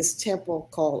of this temple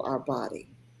called our body.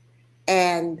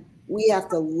 And we have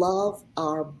to love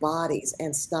our bodies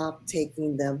and stop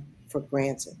taking them for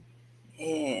granted.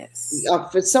 Yes.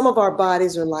 For some of our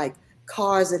bodies are like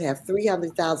cars that have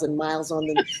 300,000 miles on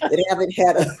them that haven't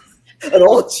had an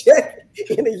oil check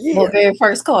in a year. My very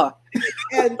first car.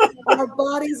 And our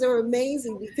bodies are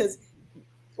amazing because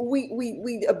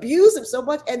we abuse them so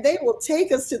much, and they will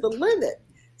take us to the limit.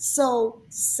 So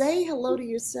say hello to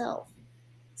yourself.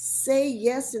 Say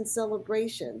yes in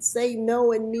celebration. Say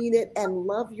no and mean it, and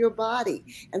love your body.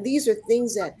 And these are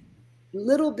things that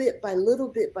little bit by little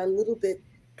bit by little bit,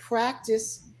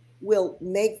 practice will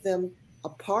make them a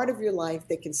part of your life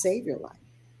that can save your life.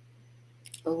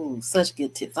 Oh, such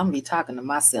good tips. I'm going to be talking to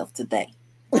myself today.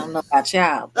 I don't know about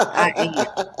y'all, but I am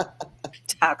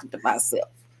talking to myself.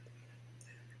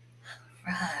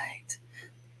 Right.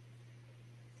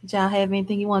 Did y'all have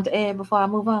anything you want to add before I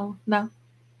move on? No?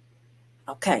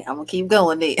 Okay, I'm going to keep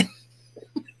going then.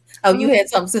 Oh, you had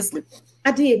something, Cicely.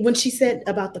 I did. When she said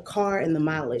about the car and the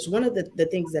mileage, one of the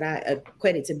things that I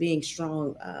equated to being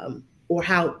strong, or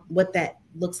what that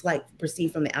looks like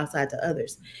perceived from the outside to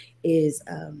others, is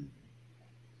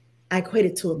I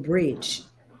equated to a bridge.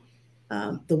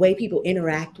 The way people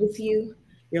interact with you,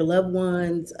 your loved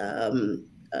ones,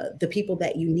 the people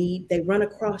that you need, they run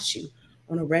across you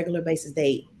on a regular basis.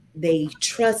 They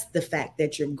trust the fact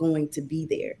that you're going to be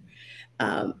there.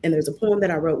 And there's a poem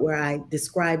that I wrote where I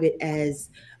describe it as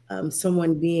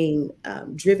someone being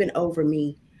driven over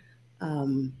me,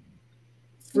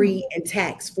 free and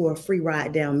taxed for a free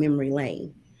ride down memory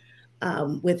lane,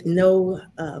 with no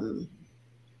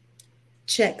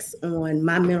checks on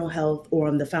my mental health or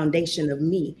on the foundation of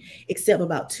me, except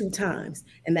about 2 times.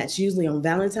 And that's usually on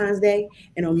Valentine's Day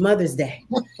and on Mother's Day.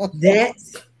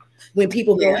 That's when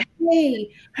people go,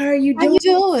 hey, how are you doing? How you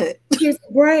doing? Here's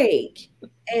a break.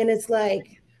 And it's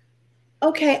like,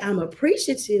 okay, I'm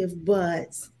appreciative,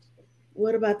 but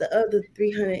what about the other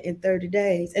 330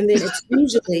 days? And then it's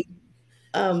usually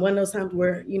one of those times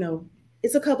where,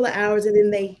 it's a couple of hours and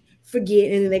then they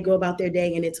forget, and then they go about their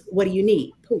day, and it's, what do you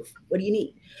need? Poof, what do you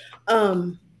need?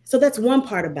 So that's one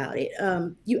part about it.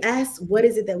 You asked, what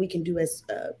is it that we can do as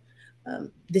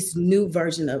this new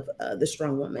version of the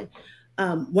strong woman?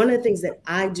 One of the things that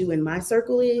I do in my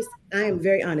circle is, I am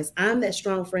very honest. I'm that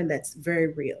strong friend that's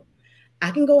very real.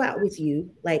 I can go out with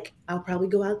you, like I'll probably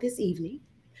go out this evening.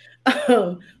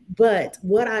 Um, but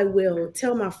what I will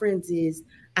tell my friends is,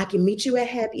 I can meet you at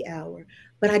happy hour,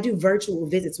 but I do virtual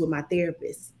visits with my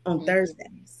therapist on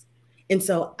Thursdays. And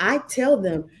so I tell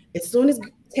them, as soon as,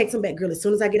 text them back, girl, as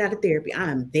soon as I get out of therapy,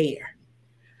 I'm there.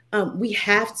 We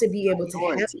have to be able to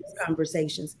have these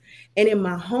conversations. And in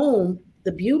my home,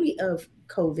 the beauty of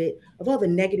COVID, of all the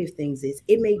negative things, is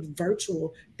it made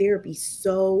virtual therapy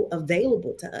so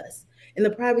available to us in the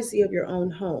privacy of your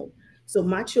own home. So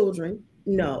my children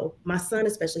know, my son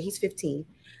especially, he's 15,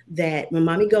 that when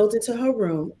mommy goes into her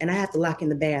room, and I have to lock in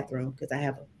the bathroom because I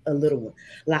have a little one,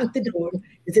 lock the door.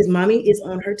 It says mommy is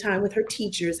on her time with her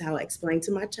teachers, how I explain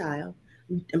to my child.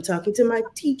 I'm talking to my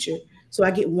teacher. So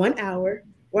I get 1 hour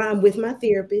where I'm with my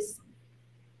therapist,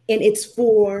 and it's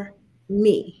for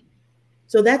me.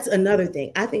 So that's another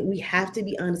thing. I think we have to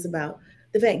be honest about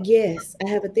the fact, yes, I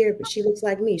have a therapist. She looks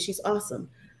like me. She's awesome.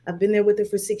 I've been there with her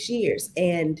for 6 years.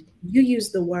 And you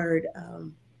use the word,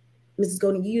 Mrs.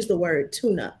 Golden, you use the word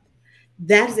tune up.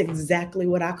 That is exactly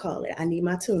what I call it. I need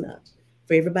my tune up.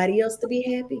 For everybody else to be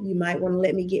happy, you might want to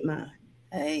let me get mine.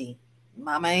 Hey,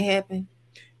 mama ain't happy.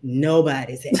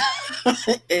 Nobody's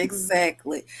happy.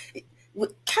 Exactly. It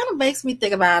kind of makes me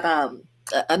think about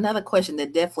another question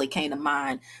that definitely came to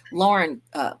mind. Lauren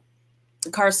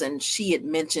Carson, she had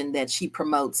mentioned that she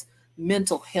promotes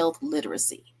mental health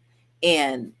literacy.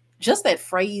 And just that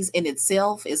phrase in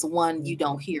itself is one you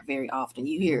don't hear very often.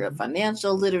 You hear of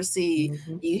financial literacy,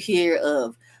 you hear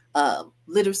of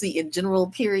literacy in general,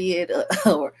 period,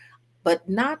 but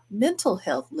not mental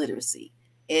health literacy.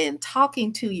 And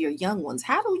talking to your young ones,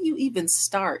 how do you even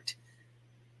start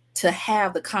to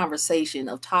have the conversation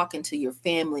of talking to your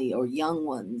family or young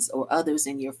ones or others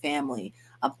in your family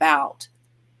about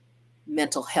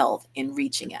mental health and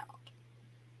reaching out?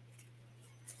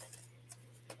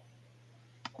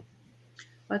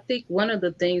 I think one of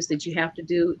the things that you have to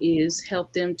do is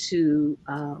help them to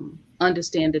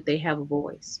understand that they have a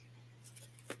voice,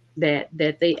 that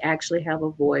they actually have a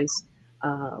voice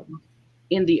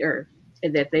in the earth,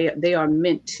 and that they are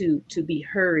meant to be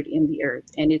heard in the earth,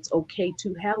 and it's okay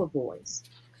to have a voice,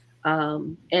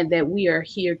 and that we are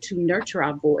here to nurture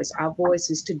our voice. Our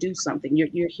voice is to do something.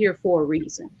 You're here for a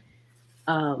reason.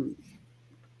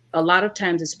 A lot of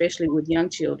times, especially with young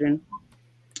children,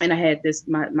 and I had this,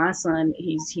 my son,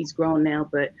 he's grown now,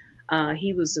 but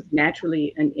he was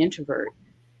naturally an introvert,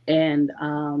 and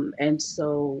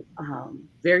so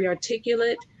very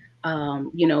articulate.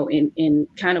 In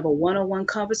kind of a one-on-one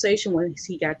conversation, when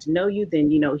he got to know you, then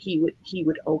he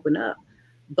would open up,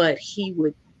 but he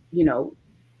would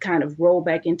kind of roll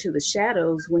back into the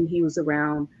shadows when he was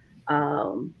around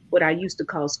what I used to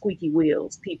call squeaky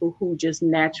wheels, people who just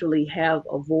naturally have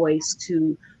a voice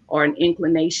to, or an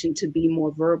inclination to be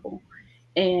more verbal.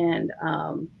 And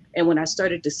when I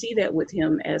started to see that with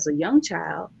him as a young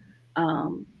child,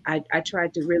 I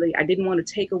tried to really, I didn't want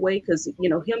to take away, because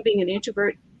him being an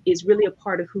introvert is really a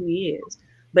part of who he is,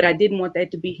 but I didn't want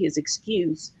that to be his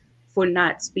excuse for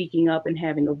not speaking up and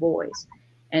having a voice.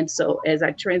 And so as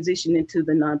I transitioned into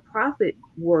the nonprofit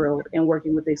world and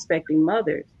working with expecting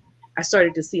mothers, I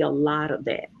started to see a lot of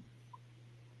that.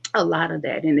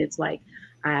 And it's like,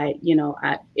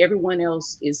 everyone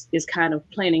else is kind of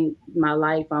planning my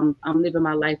life. I'm living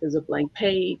my life as a blank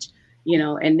page,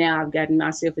 and now I've gotten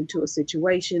myself into a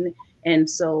situation. And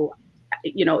so,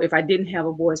 if I didn't have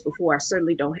a voice before, I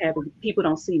certainly don't have it. People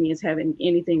don't see me as having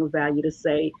anything of value to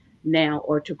say now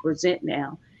or to present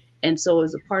now. And so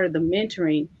as a part of the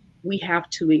mentoring, we have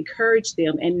to encourage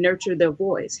them and nurture their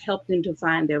voice, help them to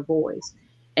find their voice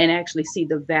and actually see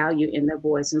the value in their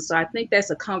voice. And so I think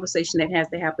that's a conversation that has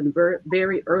to happen very,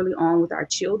 very early on with our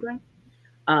children.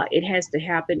 It has to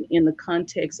happen in the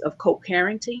context of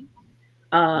co-parenting,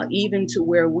 even to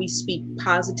where we speak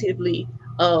positively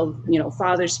of,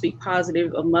 fathers speak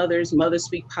positive of mothers, mothers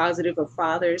speak positive of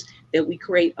fathers, that we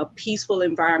create a peaceful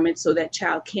environment so that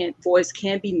voice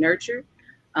can be nurtured.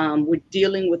 We're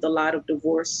dealing with a lot of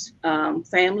divorce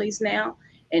families now.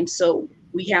 And so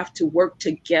we have to work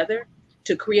together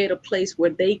to create a place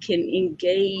where they can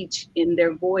engage in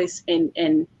their voice, and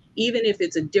even if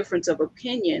it's a difference of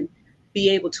opinion, be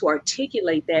able to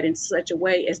articulate that in such a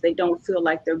way as they don't feel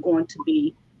like they're going to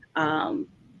be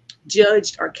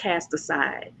judged or cast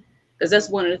aside. because that's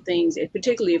one of the things,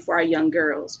 particularly for our young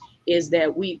girls, is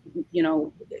that we, you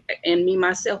know, and me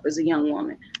myself as a young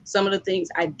woman, some of the things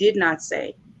I did not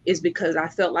say is because I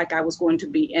felt like I was going to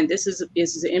be, and this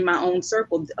is in my own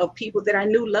circle of people that I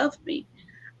knew loved me.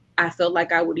 I felt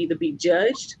like I would either be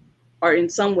judged or in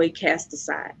some way cast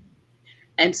aside.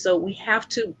 And so we have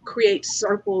to create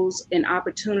circles and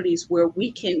opportunities where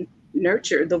we can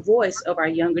nurture the voice of our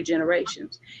younger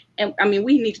generations. And I mean,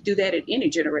 we need to do that at any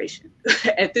generation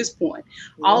at this point.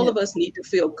 All of us need to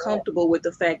feel comfortable with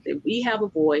the fact that we have a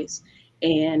voice,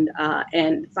 and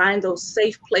find those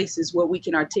safe places where we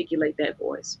can articulate that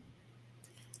voice.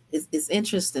 It's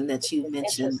interesting that you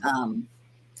mentioned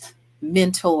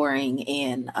mentoring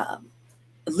and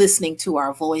listening to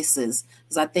our voices,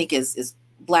 because I think as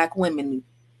Black women,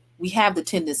 we have the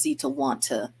tendency to want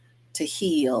to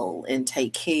heal and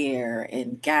take care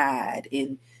and guide,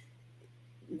 and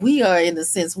we are, in a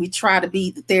sense, we try to be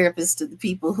the therapist to the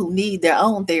people who need their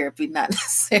own therapy, not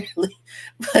necessarily,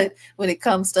 but when it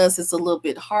comes to us, it's a little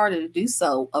bit harder to do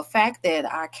so. A fact that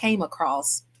I came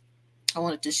across, I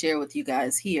wanted to share with you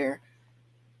guys here,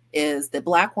 is that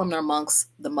Black women are amongst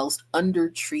the most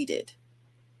undertreated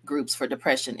groups for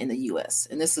depression in the US.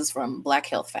 And this is from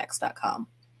blackhealthfacts.com,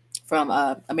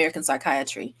 from American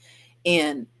Psychiatry.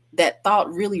 And that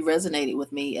thought really resonated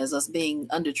with me as us being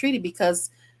undertreated, because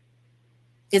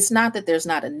it's not that there's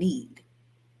not a need.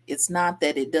 It's not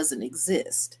that it doesn't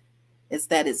exist. It's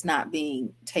that it's not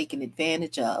being taken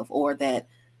advantage of, or that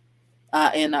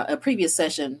in a previous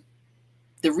session,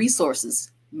 the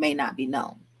resources may not be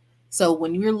known. So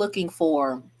when you're looking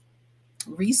for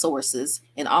resources,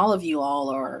 and all of you all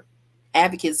are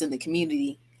advocates in the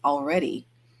community already,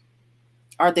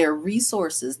 are there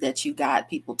resources that you guide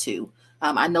people to?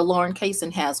 I know Lauren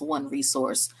Kaysen has one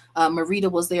resource. Marita,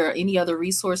 was there any other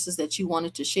resources that you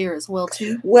wanted to share as well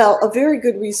too? Well, a very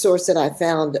good resource that I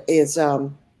found is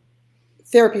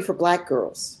Therapy for Black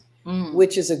Girls,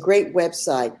 which is a great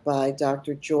website by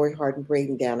Dr. Joy Harden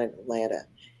Braden down in Atlanta.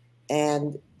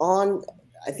 And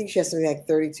I think she has something like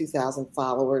 32,000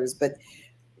 followers, but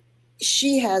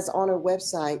she has on her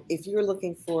website, if you're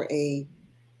looking for a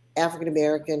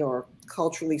African-American or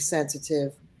culturally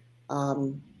sensitive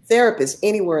therapist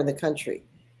anywhere in the country,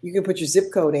 you can put your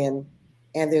zip code in,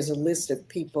 and there's a list of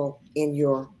people in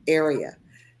your area.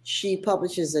 She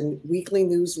publishes a weekly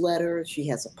newsletter. She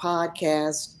has a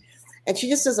podcast, and she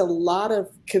just does a lot of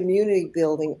community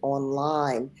building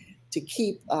online to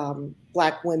keep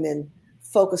Black women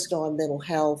focused on mental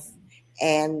health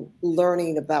and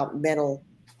learning about mental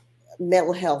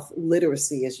health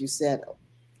literacy, as you said,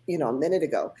 a minute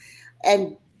ago.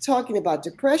 And talking about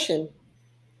depression,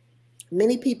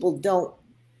 many people don't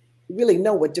really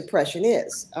know what depression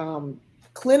is.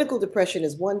 Clinical depression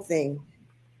is one thing.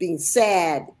 Being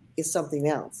sad is something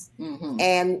else. Mm-hmm.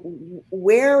 And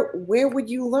where would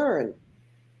you learn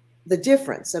the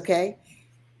difference? Okay.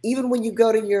 Even when you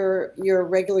go to your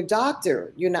regular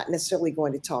doctor, you're not necessarily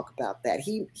going to talk about that.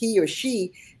 He or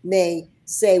she may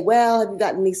say, well, have you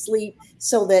gotten any sleep?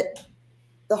 So that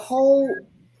the whole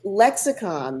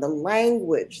lexicon, the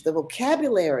language, the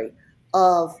vocabulary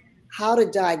of how to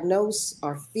diagnose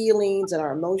our feelings and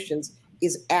our emotions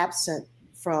is absent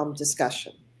from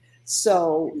discussion.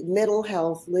 So mental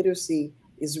health literacy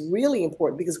is really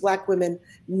important, because Black women,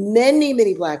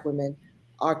 many Black women,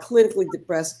 are clinically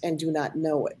depressed and do not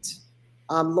know it.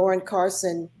 Lauren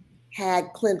Carson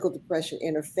had clinical depression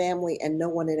in her family, and no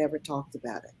one had ever talked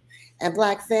about it. And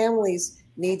Black families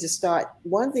need to start.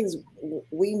 One thing is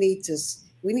we need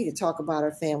to talk about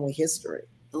our family history.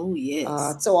 Oh yes.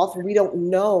 So often we don't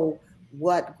know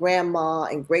what grandma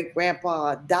and great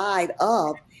grandpa died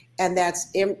of, and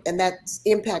that's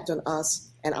impact on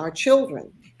us and our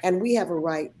children. And we have a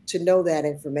right to know that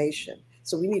information.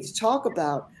 So we need to talk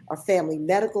about our family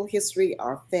medical history,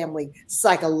 our family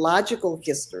psychological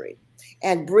history,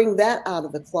 and bring that out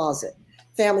of the closet.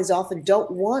 Families often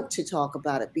don't want to talk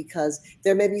about it because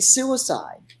there may be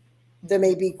suicide. There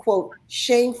may be, quote,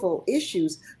 shameful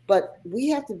issues, but we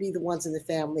have to be the ones in the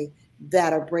family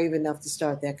that are brave enough to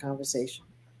start that conversation.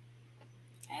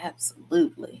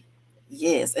 Absolutely.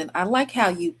 Yes. And I like how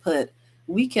you put,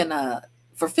 we can,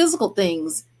 for physical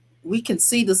things, we can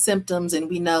see the symptoms and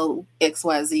we know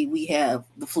XYZ, we have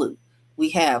the flu, we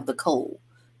have the cold.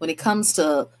 When it comes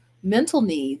to mental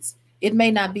needs, it may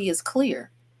not be as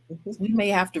clear. Mm-hmm. We may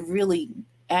have to really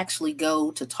actually go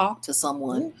to talk to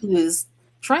someone who is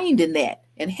trained in that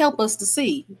and help us to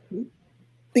see. Mm-hmm.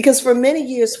 Because for many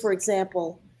years, for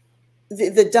example,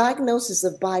 the diagnosis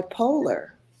of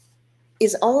bipolar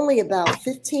is only about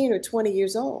 15 or 20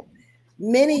 years old.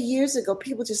 Many years ago,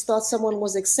 people just thought someone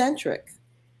was eccentric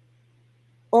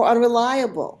or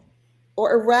unreliable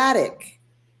or erratic.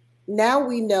 Now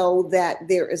we know that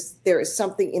there is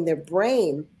something in their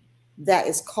brain that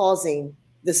is causing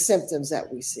the symptoms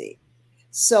that we see.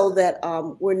 So that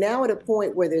we're now at a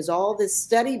point where there's all this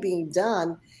study being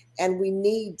done, and we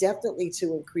need definitely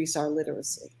to increase our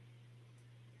literacy.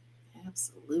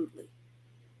 Absolutely.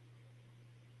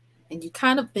 And you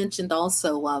kind of mentioned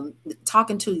also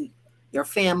talking to your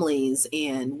families,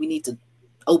 and we need to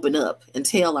open up and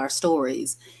tell our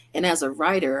stories. And as a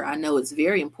writer, I know it's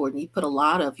very important. You put a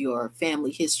lot of your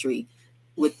family history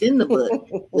within the book,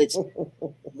 which,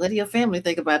 what do your family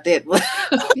think about that?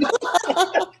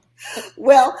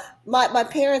 Well, my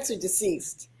parents are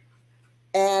deceased,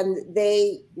 and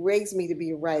they raised me to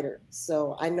be a writer.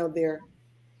 So I know they're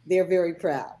very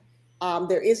proud.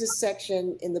 There is a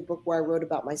section in the book where I wrote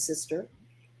about my sister,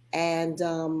 and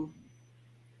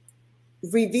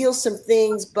reveal some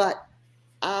things, but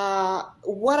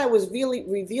what I was really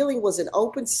revealing was an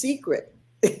open secret,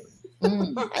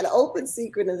 an open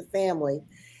secret in the family.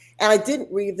 And I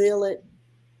didn't reveal it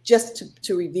just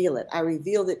to reveal it. I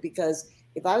revealed it because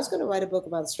if I was going to write a book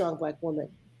about a strong Black woman,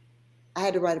 I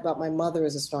had to write about my mother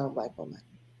as a strong Black woman.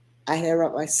 I had to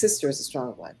write my sister as a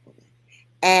strong Black woman.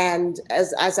 And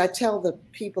as I tell the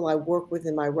people I work with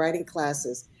in my writing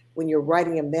classes, when you're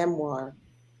writing a memoir,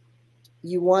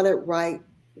 you want to write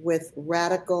with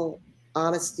radical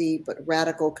honesty, but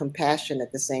radical compassion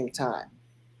at the same time.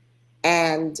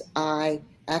 And I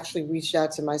actually reached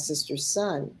out to my sister's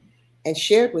son and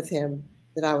shared with him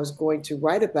that I was going to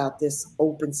write about this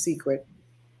open secret.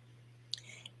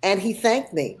 And he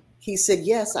thanked me. He said,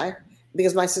 yes,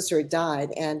 because my sister had died.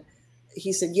 And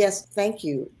he said, yes, thank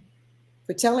you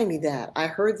for telling me that. I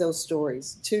heard those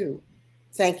stories too.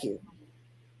 Thank you.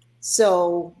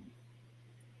 So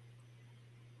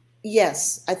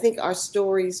yes, I think our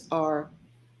stories are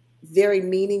very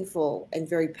meaningful and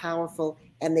very powerful,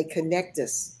 and they connect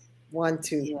us one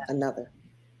to another.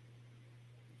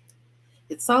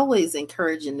 It's always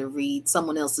encouraging to read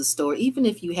someone else's story, even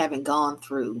if you haven't gone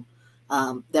through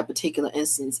that particular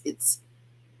instance. It's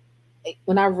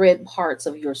when I read parts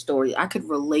of your story, I could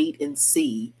relate and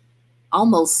see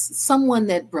almost someone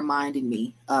that reminded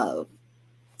me of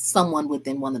someone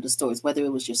within one of the stories, whether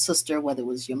it was your sister, whether it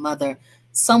was your mother,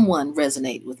 someone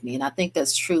resonated with me. And I think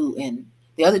that's true in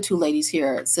the other two ladies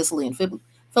here, Cicely and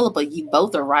Philippa. You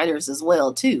both are writers as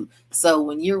well, too. So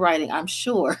when you're writing, I'm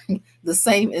sure the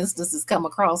same instances come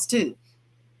across, too.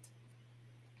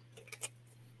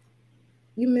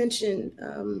 You mentioned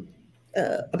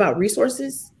about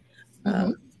resources.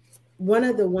 One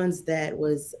of the ones that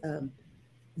was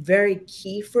very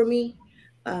key for me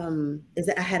is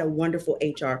that I had a wonderful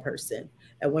HR person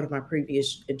at one of my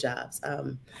previous jobs.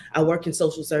 I work in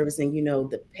social service, and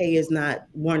the pay is not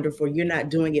wonderful. You're not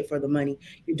doing it for the money.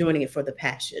 You're doing it for the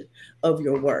passion of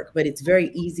your work. But it's very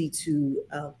easy to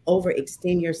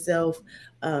overextend yourself,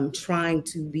 trying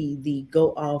to be the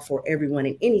go-all for everyone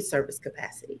in any service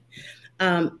capacity.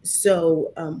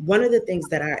 So one of the things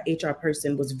that our HR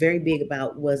person was very big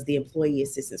about was the employee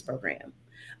assistance program.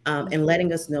 And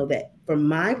letting us know that for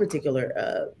my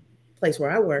particular place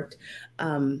where I worked,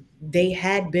 they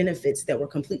had benefits that were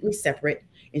completely separate.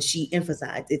 And she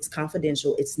emphasized it's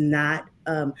confidential. It's not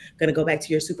going to go back to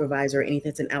your supervisor or anything.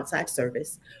 It's an outside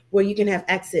service where you can have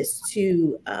access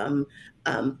to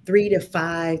 3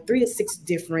 to 6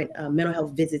 different mental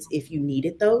health visits if you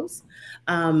needed those.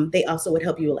 They also would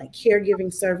help you with like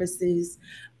caregiving services,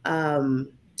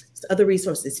 other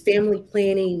resources, family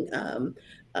planning,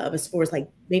 as far as like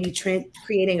maybe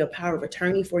creating a power of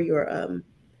attorney for your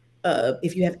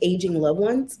if you have aging loved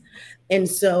ones. And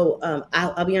so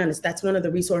I'll be honest, that's one of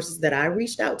the resources that I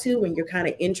reached out to when you're kind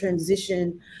of in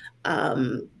transition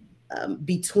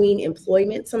between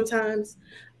employment sometimes.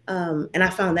 And I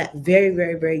found that very,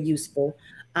 very, very useful.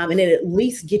 And it at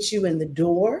least gets you in the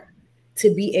door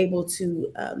to be able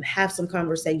to have some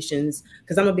conversations,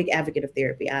 because I'm a big advocate of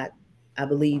therapy. I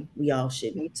believe we all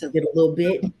should get a little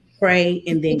bit, pray,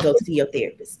 and then go see your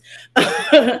therapist.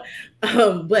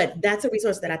 But that's a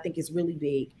resource that I think is really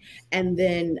big. And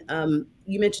then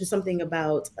you mentioned something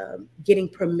about getting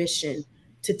permission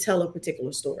to tell a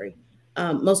particular story.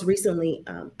 Most recently,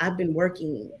 I've been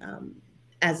working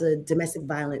as a domestic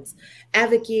violence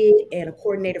advocate and a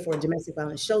coordinator for a domestic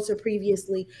violence shelter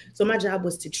previously. So my job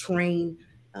was to train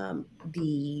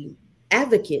the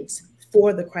advocates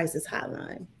for the crisis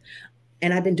hotline.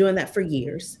 And I've been doing that for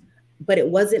years. But it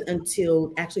wasn't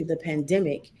until actually the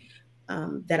pandemic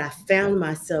that I found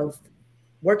myself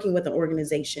working with an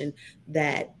organization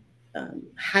that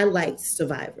highlights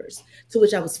survivors, to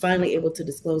which I was finally able to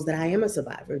disclose that I am a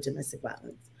survivor of domestic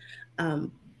violence,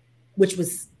 which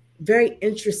was very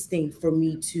interesting for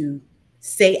me to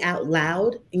say out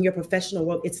loud in your professional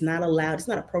work. It's not allowed, it's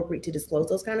not appropriate to disclose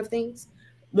those kind of things.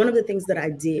 One of the things that I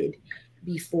did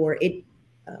before it,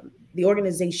 the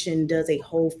organization does a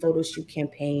whole photo shoot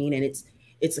campaign, and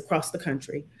it's across the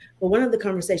country. But one of the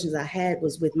conversations I had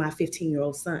was with my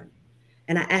 15-year-old son.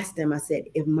 And I asked them, I said,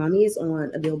 if mommy is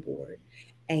on a billboard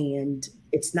and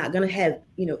it's not going to have,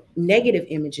 negative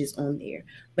images on there,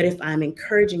 but if I'm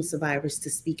encouraging survivors to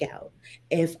speak out,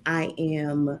 if I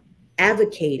am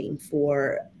advocating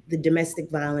for the domestic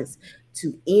violence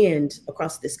to end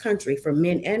across this country for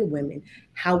men and women,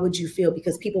 how would you feel?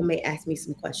 Because people may ask me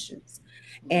some questions.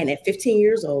 And at 15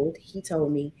 years old, he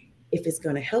told me, if it's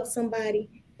going to help somebody,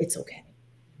 it's okay.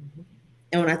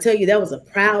 And when I tell you that was a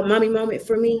proud mommy moment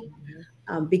for me,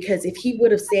 because if he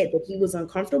would have said that he was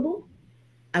uncomfortable,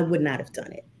 I would not have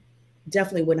done it.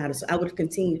 Definitely would not have. So I would have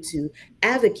continued to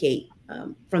advocate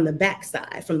from the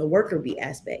backside, from the worker bee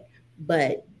aspect.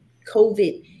 But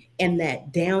COVID and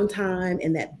that downtime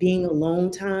and that being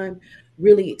alone time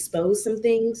really exposed some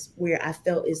things where I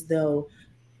felt as though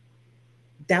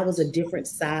that was a different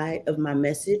side of my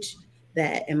message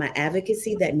that and my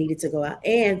advocacy that needed to go out.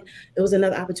 And it was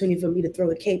another opportunity for me to throw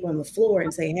the cape on the floor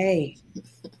and say, hey,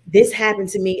 this happened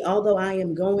to me. Although I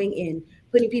am going and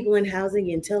putting people in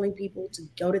housing and telling people to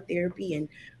go to therapy and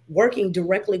working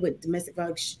directly with domestic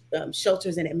violence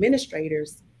shelters and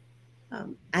administrators,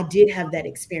 I did have that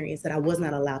experience that I was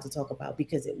not allowed to talk about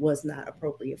because it was not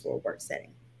appropriate for a work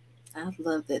setting. I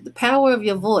love that. The power of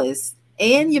your voice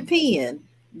and your pen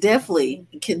definitely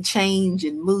can change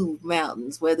and move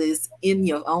mountains, whether it's in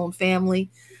your own family.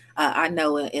 I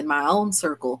know in my own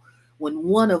circle, when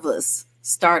one of us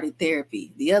started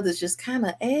therapy, the others just kind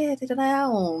of added it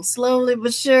on slowly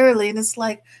but surely. And it's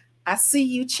like, I see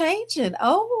you changing.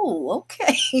 Oh,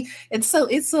 okay. And so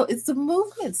it's a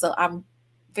movement. So I'm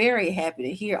very happy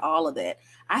to hear all of that.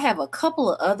 I have a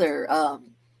couple of other, I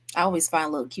always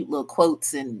find little cute little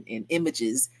quotes and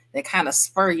images that kind of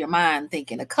spur your mind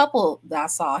thinking. A couple that I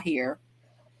saw here.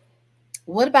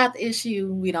 What about the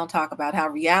issue we don't talk about, how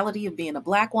reality of being a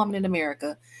Black woman in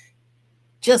America,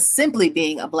 just simply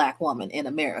being a Black woman in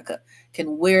America,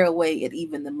 can wear away at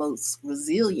even the most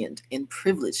resilient and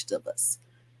privileged of us.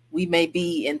 We may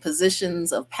be in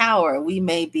positions of power. We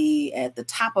may be at the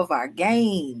top of our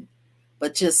game,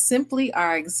 but just simply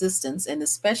our existence, and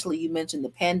especially you mentioned the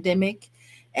pandemic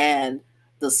and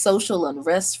the social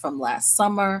unrest from last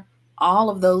summer, all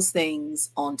of those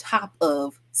things on top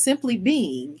of simply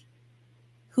being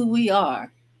who we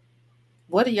are.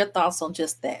 What are your thoughts on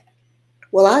just that?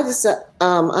 Well, I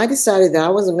decided that I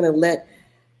wasn't going to let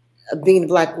being a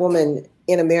Black woman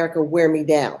in America wear me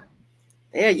down.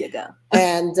 There you go.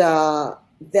 And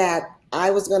that I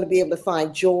was going to be able to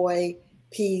find joy,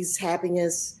 peace,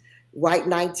 happiness, write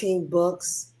 19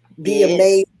 books, be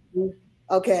amazing,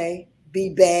 okay, be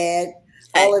bad,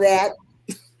 all of that,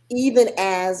 even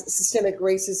as systemic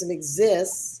racism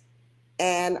exists.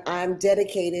 And I'm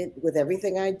dedicated with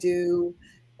everything I do,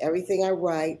 everything I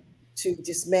write, to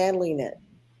dismantling it.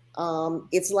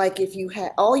 It's like if you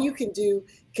have, all you can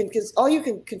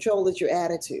control is your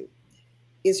attitude.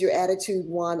 Is your attitude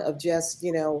one of just,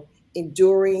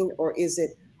 enduring, or is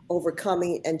it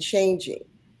overcoming and changing?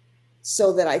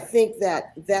 So that I think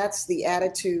that that's the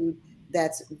attitude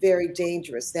that's very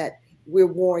dangerous, that we're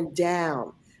worn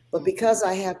down. But because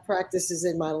I have practices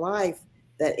in my life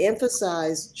that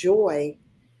emphasize joy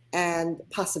and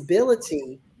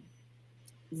possibility,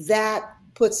 that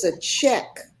puts a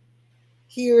check.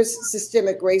 Here's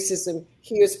systemic racism.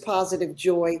 Here's positive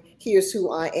joy. Here's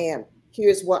who I am.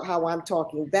 Here's how I'm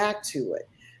talking back to it.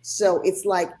 So it's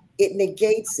like it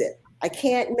negates it. I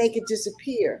can't make it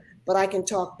disappear, but I can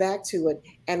talk back to it,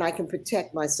 and I can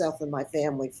protect myself and my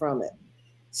family from it.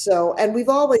 So, and we've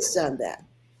always done that.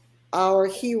 Our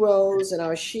heroes and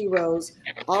our sheroes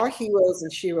are heroes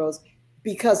and sheroes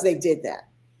because they did that,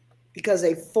 because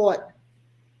they fought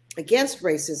against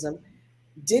racism,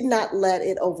 did not let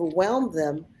it overwhelm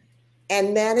them,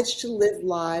 and managed to live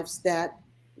lives that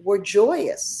were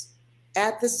joyous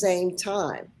at the same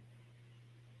time.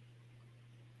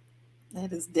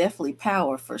 That is definitely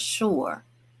power for sure.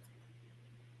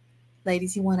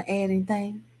 Ladies, you want to add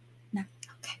anything? No?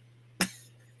 Okay.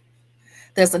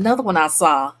 There's another one I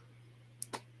saw.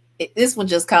 This one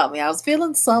just caught me. I was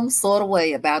feeling some sort of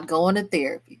way about going to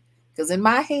therapy, because in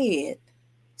my head,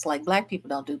 it's like Black people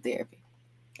don't do therapy.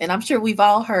 And I'm sure we've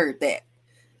all heard that.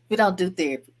 We don't do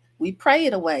therapy. We pray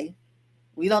it away.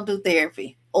 We don't do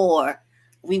therapy. Or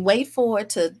we wait for it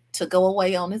to go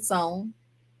away on its own.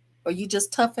 Or you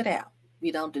just tough it out.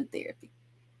 We don't do therapy.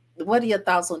 What are your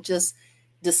thoughts on just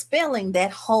dispelling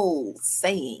that whole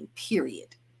saying,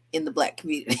 period, in the Black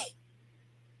community?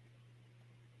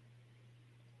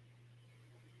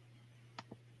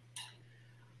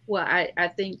 Well, I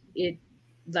think it,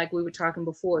 like we were talking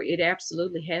before, it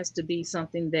absolutely has to be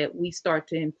something that we start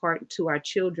to impart to our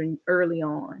children early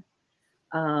on.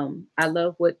 I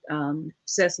love what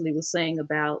Cecily was saying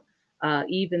about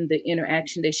even the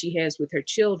interaction that she has with her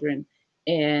children,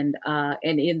 and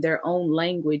in their own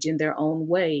language, in their own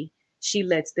way, she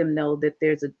lets them know that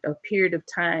there's a period of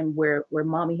time where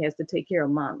mommy has to take care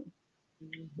of mommy,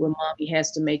 where mommy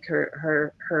has to make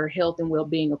her health and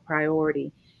well-being a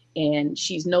priority. And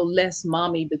she's no less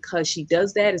mommy because she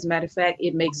does that. As a matter of fact,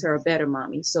 it makes her a better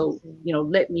mommy. So,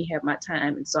 let me have my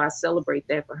time. And so I celebrate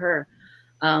that for her.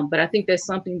 But I think that's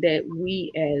something that we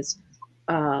as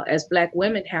Black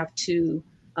women have to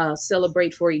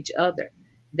celebrate for each other.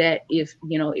 That if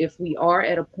we are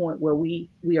at a point where we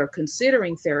are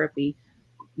considering therapy,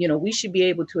 we should be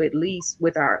able to, at least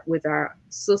with our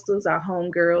sisters, our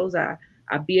homegirls, our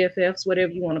BFFs,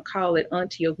 whatever you want to call it,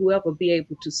 auntie or whoever, be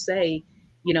able to say,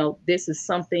 this is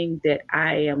something that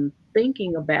I am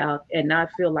thinking about, and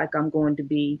not feel like I'm going to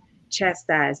be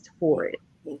chastised for it.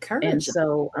 And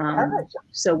so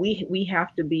we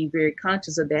have to be very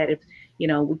conscious of that. If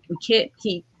we can't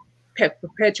keep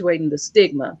perpetuating the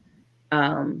stigma,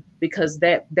 because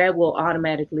that will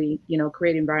automatically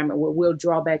create an environment where we'll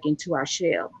draw back into our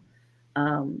shell.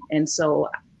 And so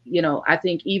I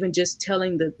think even just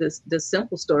telling the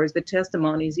simple stories, the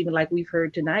testimonies, even like we've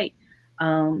heard tonight,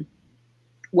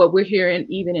 what we're hearing,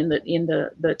 even in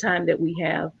the time that we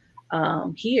have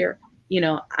here,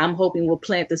 I'm hoping we'll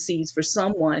plant the seeds for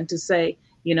someone to say,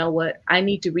 you know what, I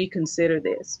need to reconsider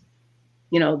this.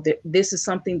 This is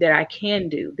something that I can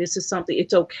do. This is something,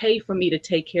 it's okay for me to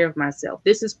take care of myself.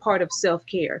 This is part of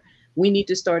self-care. We need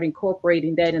to start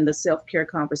incorporating that in the self-care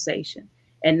conversation,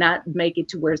 and not make it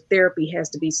to where therapy has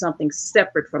to be something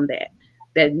separate from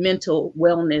that mental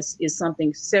wellness is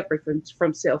something separate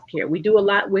from self-care. We do a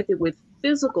lot with it with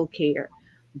physical care,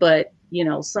 but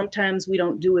sometimes we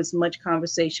don't do as much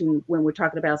conversation when we're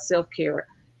talking about self-care,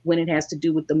 when it has to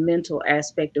do with the mental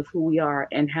aspect of who we are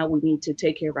and how we need to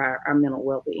take care of our mental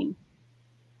well-being.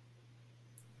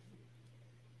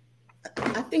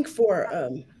 I think for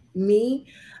me,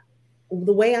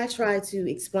 the way I try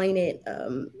to explain it,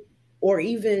 or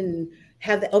even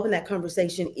open that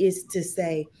conversation, is to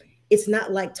say, it's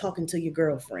not like talking to your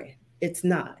girlfriend. It's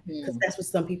not, because that's what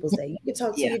some people say. You can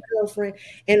talk to your girlfriend,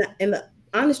 and the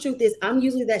honest truth is, I'm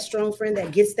usually that strong friend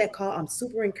that gets that call. I'm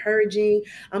super encouraging.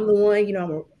 I'm the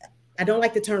one, I don't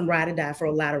like the term ride or die for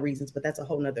a lot of reasons, but that's a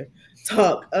whole nother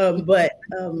talk. But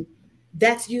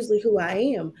that's usually who I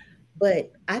am.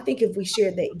 But I think if we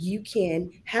share that you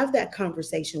can have that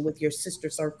conversation with your sister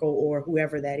circle or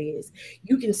whoever that is,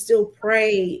 you can still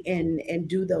pray and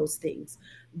do those things.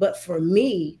 But for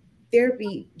me,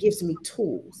 therapy gives me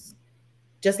tools.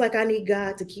 Just like I need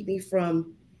God to keep me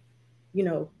from,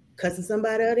 cussing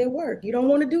somebody out at work. You don't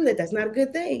want to do that. That's not a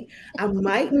good thing. I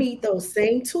might need those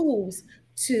same tools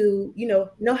to,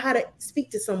 know how to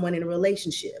speak to someone in a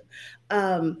relationship,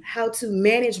 how to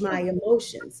manage my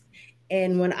emotions.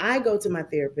 And when I go to my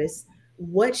therapist,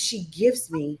 what she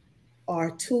gives me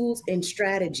are tools and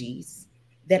strategies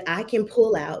that I can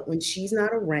pull out when she's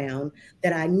not around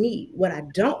that I need. What I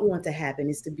don't want to happen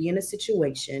is to be in a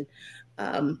situation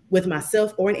with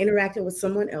myself or in interacting with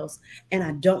someone else, and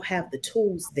I don't have the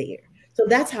tools there. So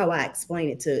that's how I explain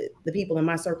it to the people in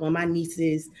my circle and my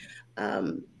nieces,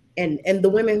 and the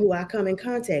women who I come in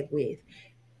contact with.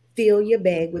 Fill your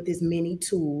bag with as many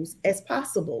tools as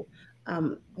possible.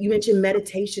 You mentioned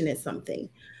meditation as something.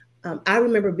 I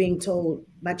remember being told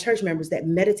by church members that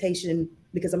meditation,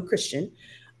 because I'm Christian,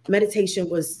 meditation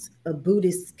was a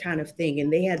Buddhist kind of thing.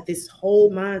 And they had this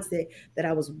whole mindset that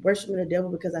I was worshiping the devil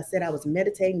because I said I was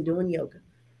meditating, doing yoga.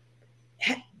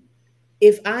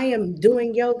 If I am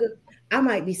doing yoga, I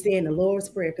might be saying the Lord's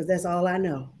Prayer because that's all I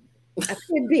know. I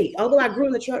could be, although I grew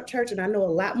in the church and I know a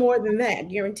lot more than that, I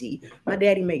guarantee. My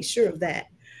daddy made sure of that.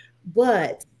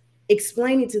 But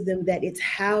explaining to them that it's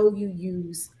how you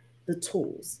use the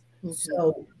tools. Mm-hmm.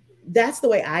 So that's the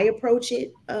way I approach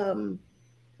it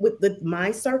with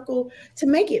my circle, to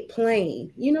make it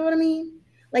plain. You know what I mean?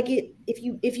 Like if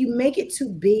you make it too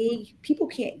big, people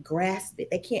can't grasp it.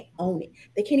 They can't own it.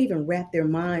 They can't even wrap their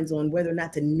minds on whether or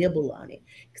not to nibble on it.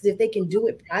 Because if they can do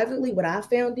it privately, what I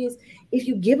found is if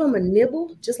you give them a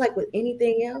nibble, just like with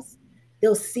anything else,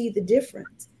 they'll see the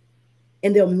difference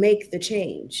and they'll make the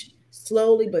change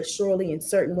slowly but surely in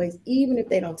certain ways, even if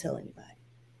they don't tell anybody.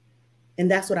 And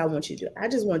that's what I want you to do. I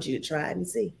just want you to try it and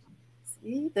see.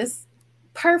 See, that's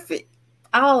perfect.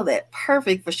 All of that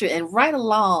perfect for sure. And right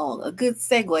along, a good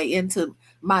segue into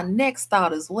my next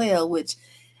thought as well, which,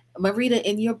 Marita,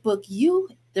 in your book,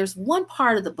 there's one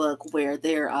part of the book where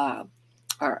there are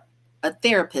a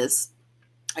therapist.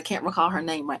 I can't recall her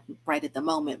name right at the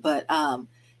moment, but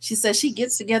she says she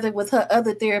gets together with her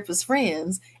other therapist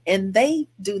friends and they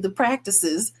do the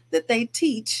practices that they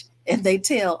teach, and they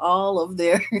tell all of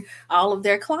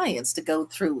their clients to go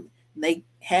through. And they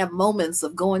have moments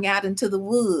of going out into the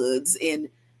woods and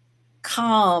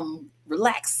calm,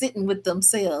 relaxed, sitting with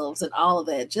themselves and all of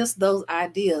that, just those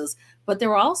ideas. But there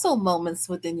were also moments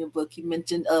within your book you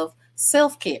mentioned of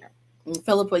self-care. And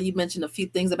Philippa, you mentioned a few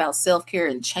things about self-care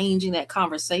and changing that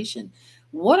conversation.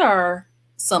 What are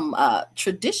some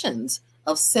traditions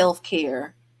of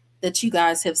self-care that you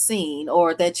guys have seen,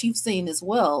 or that you've seen as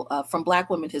well, from Black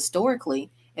women historically?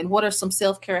 And what are some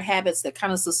self-care habits that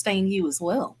kind of sustain you as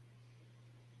well?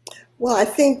 Well, I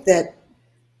think that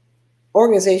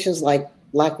organizations like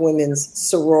Black women's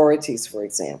sororities, for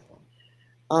example,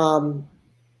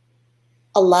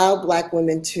 allow Black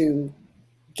women to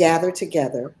gather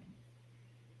together,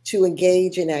 to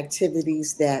engage in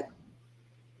activities that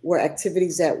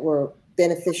were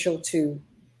beneficial to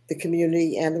the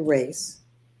community and the race,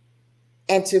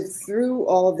 and to, through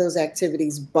all of those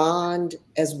activities, bond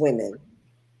as women,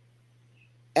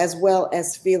 as well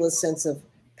as feel a sense of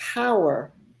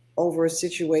power over a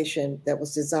situation that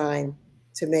was designed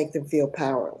to make them feel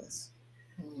powerless.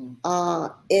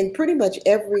 In pretty much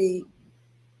every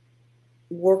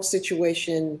work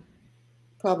situation,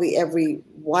 probably every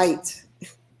white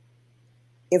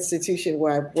institution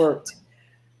where I've worked,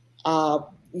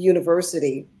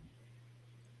 university,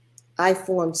 I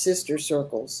formed sister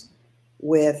circles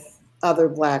with other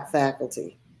Black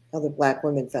faculty, other Black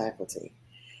women faculty,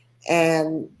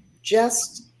 and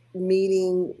just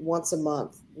meeting once a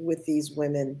month with these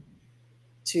women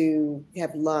to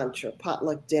have lunch or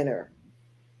potluck dinner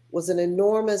was an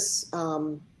enormous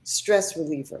stress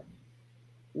reliever.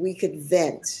 We could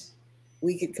vent,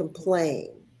 we could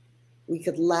complain, we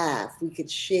could laugh, we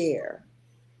could share,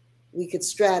 we could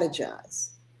strategize.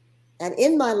 And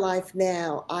in my life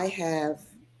now, I have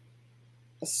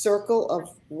a circle of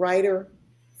writer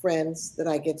friends that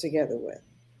I get together with,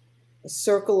 a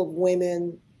circle of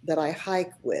women that I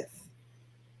hike with,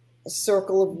 a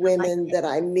circle of women that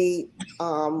I meet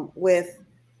with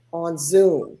on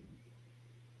Zoom.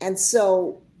 And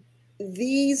so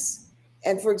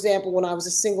for example, when I was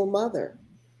a single mother,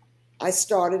 I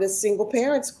started a single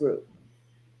parents group.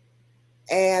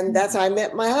 And that's how I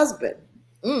met my husband,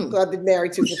 who I've been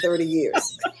married to for 30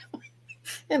 years.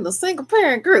 In the single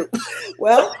parent group.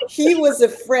 Well, he was a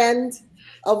friend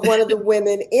of one of the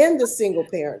women in the single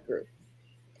parent group.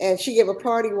 And she gave a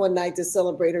party one night to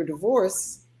celebrate her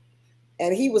divorce.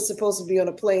 And he was supposed to be on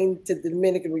a plane to the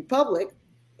Dominican Republic.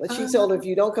 But she told him, if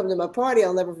you don't come to my party,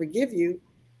 I'll never forgive you.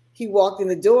 He walked in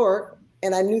the door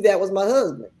and I knew that was my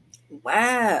husband.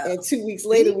 Wow. And 2 weeks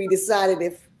later, we decided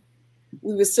if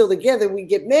we were still together, we'd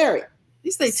get married.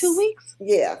 You say 2 weeks?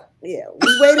 Yeah. We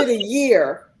waited a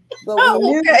year, but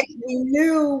we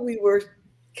knew we were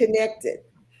connected.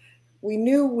 We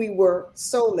knew we were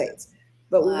soulmates,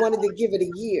 but we wanted to give it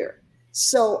a year.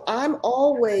 So I'm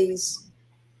always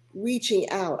reaching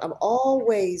out. I'm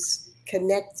always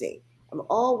connecting. I'm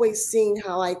always seeing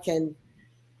how I can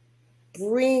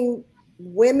bring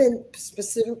women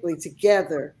specifically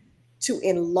together to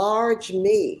enlarge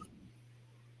me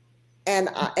and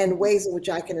ways in which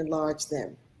I can enlarge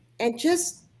them. And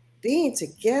just being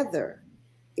together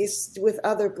with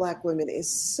other Black women is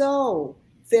so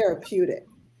therapeutic.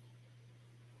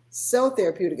 So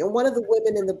therapeutic. And one of the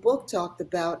women in the book talked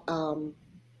about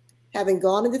having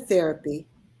gone into therapy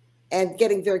and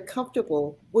getting very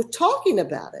comfortable with talking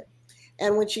about it.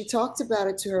 And when she talked about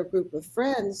it to her group of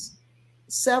friends,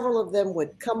 several of them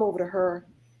would come over to her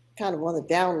kind of on the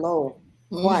down low,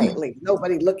 quietly,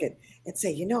 nobody looking, and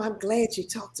say, I'm glad you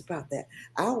talked about that.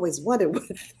 I always wondered what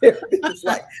therapy was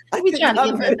like. We trying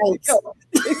to get notes.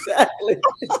 Exactly.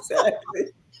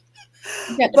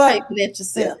 You got to pay for that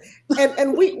yourself. Yeah.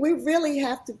 And we really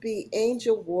have to be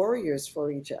angel warriors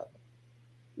for each other.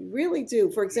 We really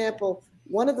do. For example,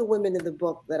 one of the women in the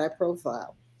book that I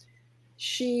profiled,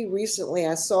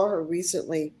 I saw her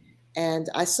recently, and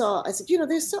I said,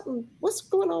 there's something, what's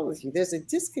going on with you? There's a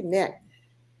disconnect.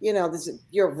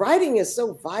 Your writing is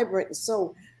so vibrant and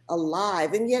so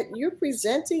alive, and yet you're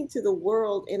presenting to the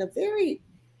world in a very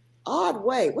odd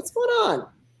way. What's going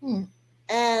on?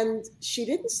 And she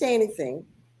didn't say anything.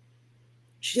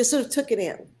 She just sort of took it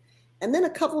in. And then a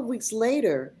couple of weeks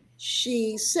later,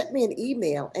 she sent me an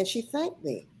email and she thanked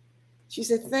me. She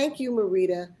said, "Thank you,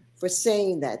 Marita, for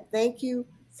saying that. Thank you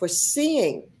for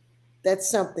seeing that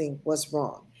something was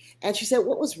wrong." And she said,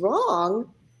 what was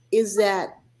wrong is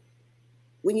that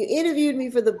when you interviewed me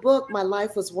for the book, my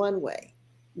life was one way.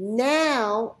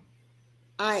 Now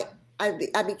I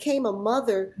I became a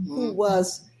mother who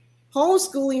was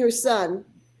homeschooling her son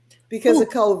because of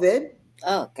COVID.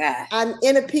 Oh, God. I'm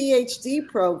in a PhD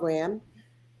program.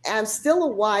 I'm still a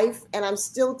wife, and I'm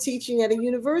still teaching at a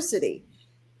university.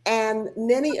 And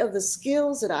many of the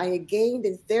skills that I had gained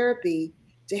in therapy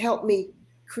to help me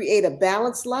create a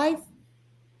balanced life,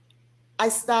 I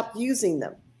stopped using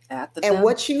them. And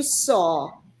what you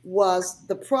saw was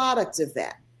the product of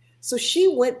that. So she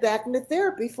went back into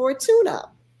therapy for a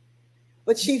tune-up.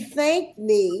 But she thanked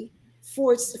me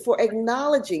for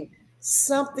acknowledging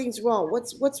something's wrong.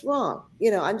 What's wrong?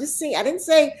 You know, I'm just saying, I didn't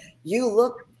say you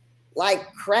look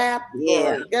like crap.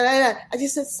 Yeah. I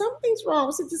just said something's wrong.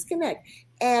 It's a disconnect.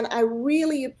 And I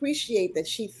really appreciate that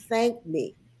she thanked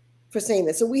me for saying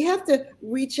that. So we have to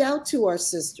reach out to our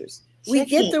sisters. We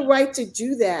get the right to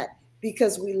do that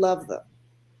because we love them.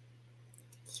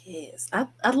 Yes.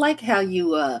 I like how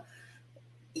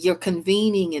you're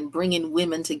convening and bringing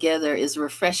women together is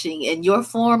refreshing, and your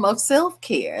form of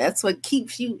self-care. That's what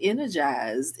keeps you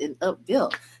energized and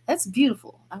upbuilt. That's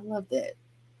beautiful. I love that.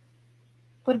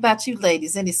 What about you,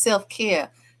 ladies? Any self-care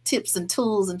tips and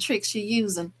tools and tricks you're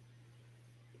using?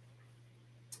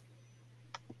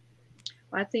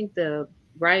 I think the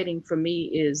writing for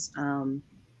me is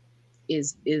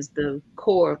the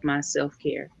core of my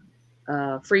self-care.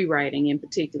 Free writing in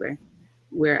particular,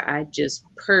 where I just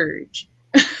purge.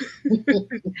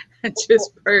 I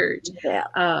just purge.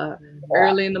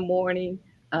 Early in the morning.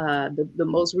 The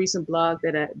most recent blog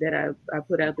that I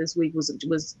put out this week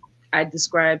was I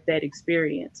described that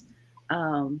experience,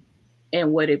 and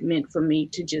what it meant for me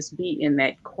to just be in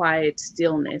that quiet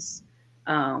stillness,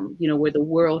 where the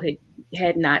world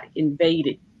had not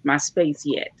invaded my space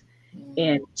yet,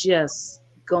 and just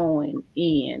going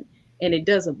in. And it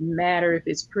doesn't matter if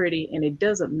it's pretty, and it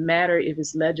doesn't matter if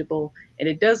it's legible, and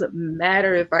it doesn't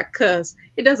matter if I cuss.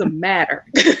 It doesn't matter.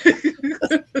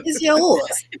 It's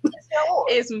yours.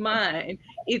 It's mine.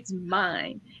 It's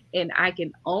mine. And I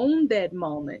can own that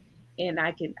moment. And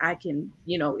I can,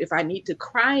 if I need to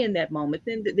cry in that moment,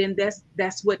 then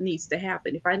that's what needs to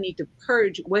happen. If I need to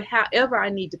purge, however I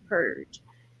need to purge,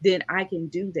 then I can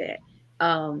do that.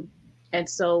 And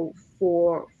so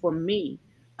for me,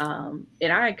 and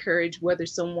I encourage whether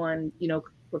someone,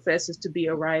 professes to be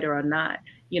a writer or not,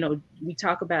 we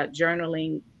talk about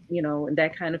journaling, and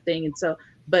that kind of thing. And so,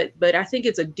 but I think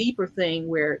it's a deeper thing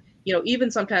where, even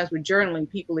sometimes with journaling,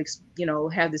 people,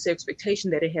 have this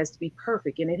expectation that it has to be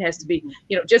perfect, and it has to be,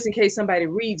 just in case somebody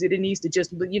reads it, it needs to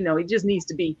just, it just needs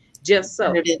to be just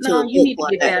so. No, you need to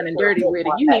get down and dirty with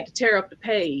it. You need to tear up the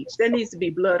page. There needs to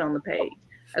be blood on the page.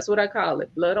 That's what I call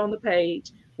it, blood on the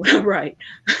page. Right.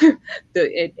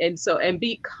 And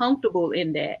be comfortable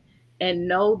in that, and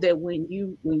know that when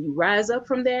you rise up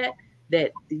from that,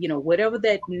 whatever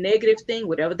that negative thing,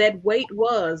 whatever that weight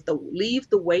was, leave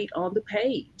the weight on the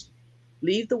page.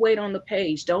 Leave the weight on the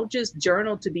page. Don't just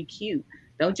journal to be cute.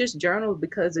 Don't just journal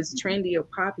because it's trendy or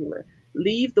popular.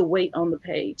 Leave the weight on the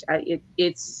page.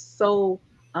 It's so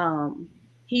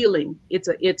healing. It's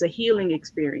a healing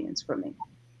experience for me.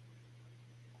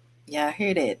 Yeah, I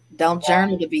hear that. Don't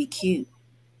journal to be cute.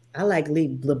 I like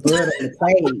leave the blood on the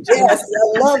page. Yes,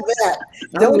 I love that.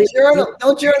 Don't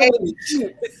journal to be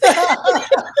cute.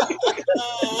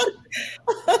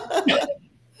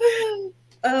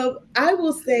 I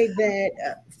will say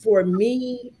that for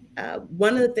me,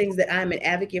 one of the things that I'm an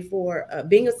advocate for,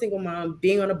 being a single mom,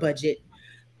 being on a budget,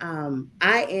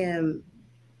 I am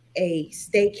a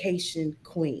staycation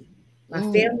queen. My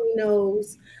family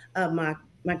knows,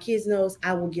 my kids knows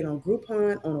I will get on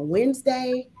Groupon on a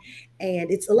Wednesday,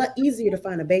 and it's a lot easier to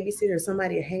find a babysitter or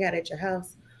somebody to hang out at your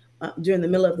house during the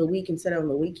middle of the week instead of on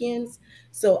the weekends.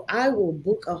 So I will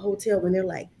book a hotel when they're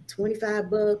like $25,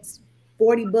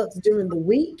 $40 during the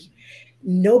week.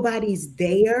 Nobody's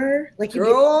there. Like you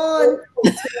I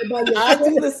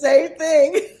do the same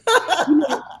thing.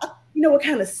 you know what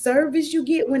kind of service you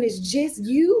get when it's just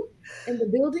you in the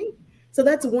building? So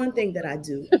that's one thing that I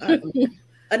do.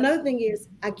 Another thing is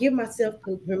I give myself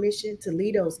permission to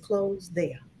leave those clothes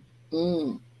there.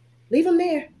 Leave them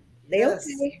there. They're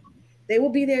okay. They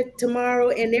will be there tomorrow,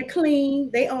 and they're clean.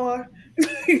 They are.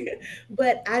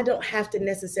 But I don't have to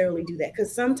necessarily do that,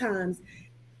 because sometimes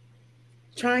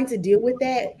trying to deal with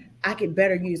that, I could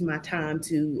better use my time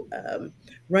to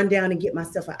run down and get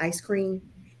myself an ice cream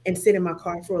and sit in my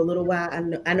car for a little while.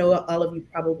 I know all of you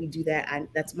probably do that.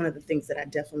 That's one of the things that I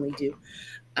definitely do.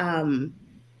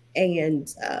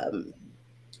 Ms.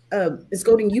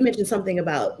 Golden, you mentioned something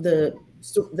about the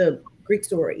Greek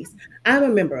stories. I'm a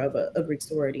member of a Greek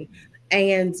sorority,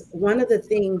 and one of the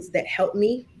things that helped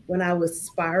me when I was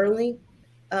spiraling,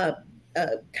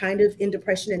 kind of in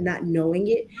depression and not knowing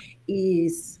it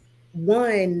is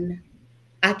one,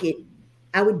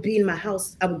 I would be in my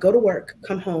house. I would go to work,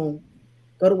 come home,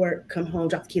 go to work, come home,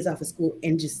 drop the kids off at school,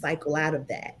 and just cycle out of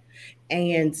that.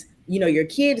 And your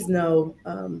kids know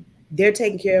they're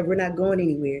taken care of. We're not going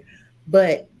anywhere.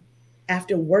 But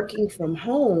after working from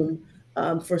home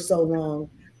for so long,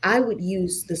 I would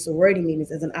use the sorority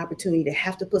meetings as an opportunity to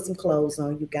have to put some clothes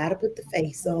on. You got to put the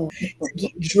face on to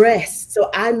get dressed.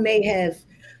 So I may have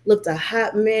looked a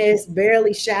hot mess,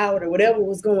 barely showered or whatever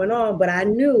was going on, but I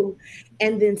knew.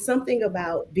 And then something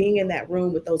about being in that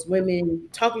room with those women,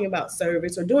 talking about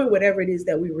service or doing whatever it is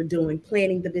that we were doing,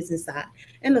 planning the business side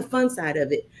and the fun side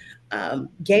of it,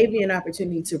 gave me an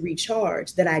opportunity to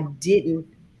recharge that I didn't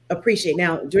appreciate.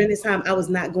 Now, during this time, I was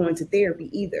not going to therapy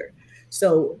either.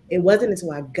 So it wasn't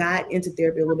until I got into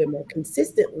therapy a little bit more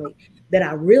consistently that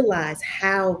I realized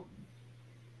how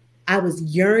I was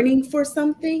yearning for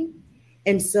something.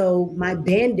 And so my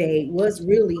Band-Aid was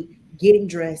really getting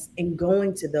dressed and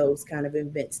going to those kind of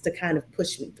events to kind of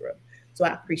push me through. So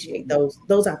I appreciate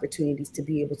those opportunities to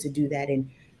be able to do that and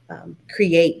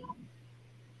create.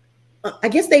 I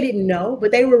guess they didn't know, but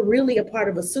they were really a part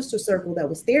of a sister circle that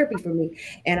was therapy for me.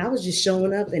 And I was just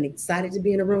showing up and excited to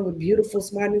be in a room with beautiful,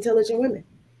 smart, intelligent women.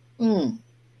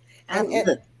 And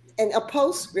a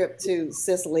postscript to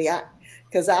Cicely,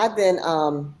 because I've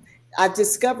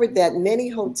discovered that many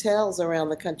hotels around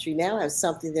the country now have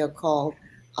something they're called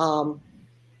a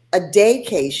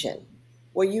daycation,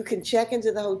 where you can check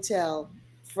into the hotel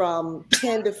from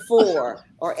 10 to 4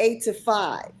 or 8 to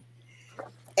 5.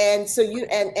 And so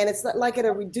and it's not like at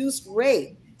a reduced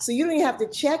rate. So you don't even have to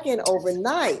check in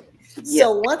overnight. Yep.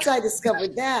 So once I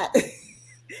discovered that,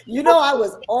 I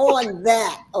was on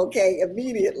that, okay,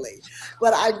 immediately.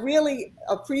 But I really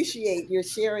appreciate your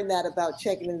sharing that about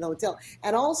checking in the hotel.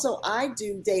 And also I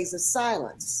do days of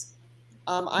silence.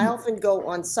 I often go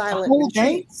on silent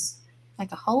retreats.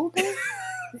 Like a whole day?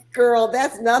 Girl,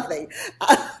 that's nothing.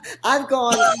 I've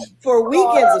gone for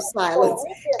weekends of silence,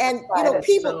 and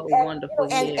people, so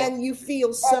wonderful, and you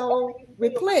feel so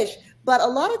replenished. But a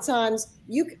lot of times,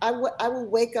 I will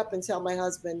wake up and tell my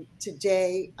husband,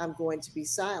 today I'm going to be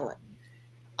silent.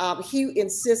 He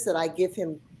insists that I give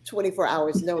him 24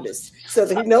 hours notice so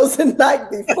that he knows the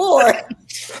night before.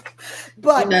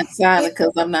 But you're not silent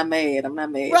because I'm not mad. I'm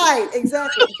not mad. Right,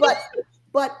 exactly.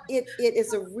 But it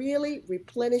is a really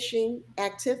replenishing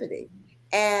activity,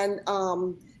 and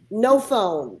no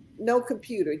phone, no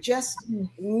computer, just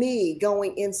me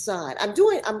going inside. I'm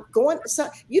going.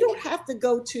 You don't have to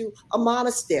go to a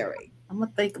monastery. I'm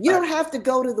gonna think about You don't have to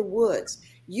go to the woods.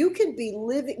 You can be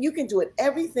living. You can do it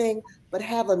everything, but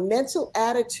have a mental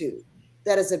attitude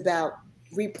that is about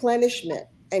replenishment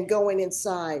and going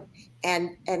inside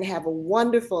and have a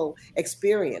wonderful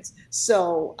experience.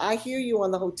 So I hear you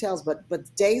on the hotels, but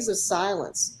days of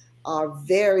silence are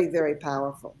very, very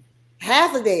powerful.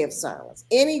 Half a day of silence,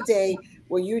 any day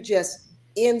where you're just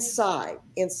inside.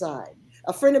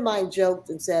 A friend of mine joked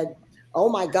and said, "Oh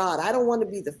my God, I don't want to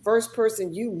be the first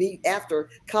person you meet after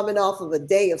coming off of a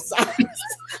day of silence."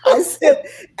 I said,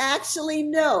 actually,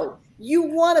 no, you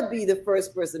want to be the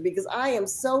first person, because I am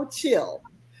so chill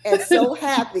and so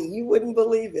happy, you wouldn't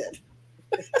believe it.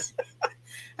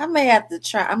 I may have to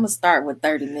try. I'm gonna start with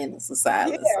 30 minutes of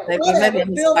silence. Yeah, maybe I'm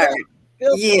gonna start.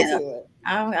 Yeah,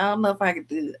 I don't know if I could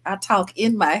do it. I talk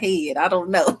in my head. I don't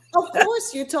know. Of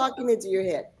course, you're talking into your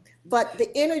head, but the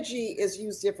energy is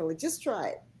used differently. Just try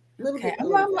it. Okay,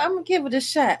 I'm gonna give it a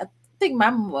shot. I think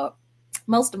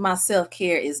most of my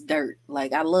self-care is dirt.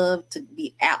 Like, I love to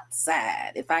be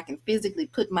outside. If I can physically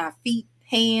put my feet,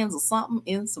 hands, or something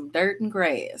in some dirt and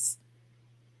grass,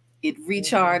 it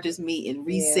recharges me and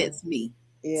resets me.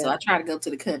 Yeah. So I try to go to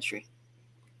the country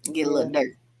and get a little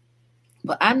dirt.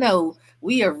 But I know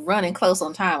we are running close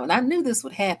on time, and I knew this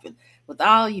would happen with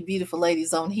all you beautiful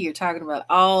ladies on here talking about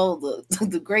all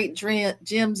the great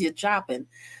gems you're dropping.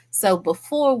 So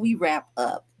before we wrap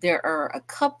up, there are a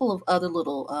couple of other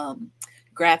little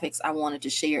graphics I wanted to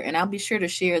share, and I'll be sure to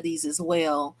share these as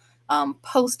well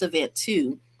post-event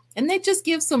too. And they just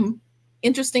give some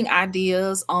interesting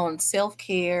ideas on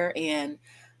self-care and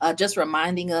just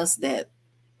reminding us that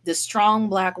the strong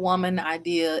Black woman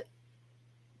idea,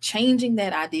 changing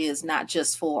that idea is not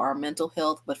just for our mental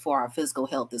health, but for our physical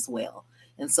health as well.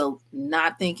 And so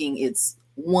not thinking it's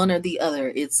one or the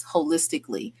other, it's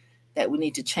holistically that we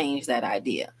need to change that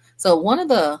idea. So one of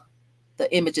the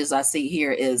images I see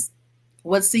here is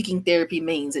what seeking therapy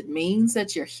means. It means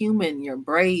that you're human, you're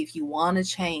brave, you want to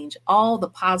change, all the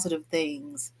positive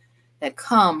things that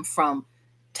come from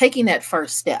taking that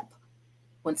first step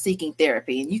when seeking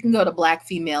therapy. And you can go to Black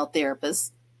female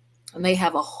therapists And they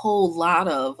have a whole lot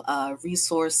of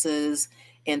resources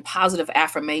and positive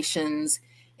affirmations.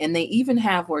 And they even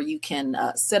have where you can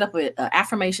set up an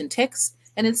affirmation text,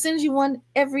 and it sends you one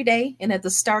every day and at the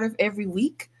start of every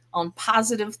week on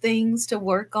positive things to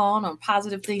work on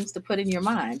positive things to put in your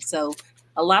mind. So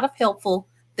a lot of helpful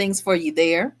things for you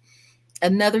there.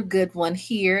 Another good one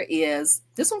here is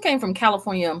this one came from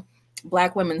California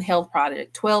Black Women Health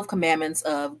Project, 12 Commandments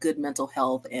of Good Mental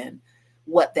Health and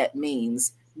what that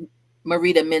means.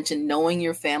 Marita mentioned knowing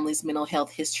your family's mental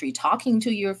health history, talking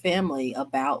to your family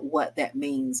about what that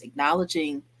means,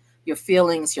 acknowledging your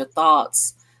feelings, your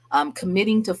thoughts,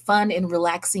 committing to fun and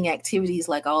relaxing activities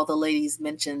like all the ladies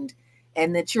mentioned,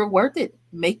 and that you're worth it.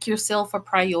 Make yourself a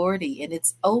priority, and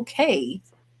it's okay.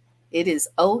 It is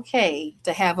okay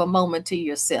to have a moment to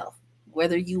yourself,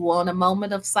 whether you want a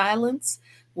moment of silence,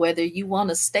 whether you want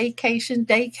a staycation,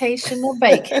 daycation, or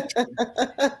vacation.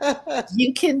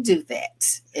 You can do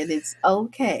that, and it's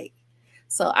okay.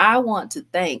 So I want to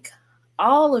thank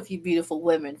all of you beautiful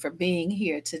women for being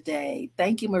here today.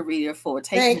 Thank you, Marita, for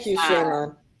taking Thank you, time.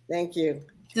 Shaylon. Thank you.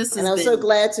 This and has I'm so been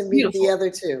glad to meet beautiful. the other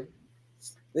two,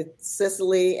 with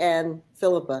Cicely and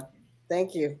Philippa.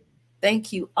 Thank you.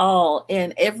 Thank you all,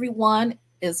 and everyone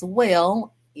as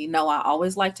well. You know, I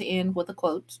always like to end with a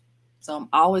quote. So I'm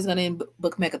always going to end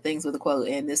Book Mecca things with a quote.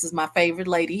 And this is my favorite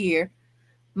lady here,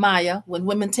 Maya. When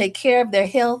women take care of their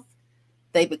health,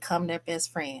 they become their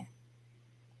best friend.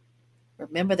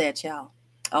 Remember that, y'all.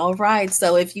 All right.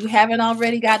 So if you haven't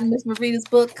already gotten Miss Marita's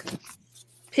book,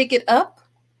 pick it up.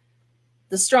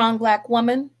 The Strong Black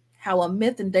Woman, How a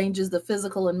Myth Endangers the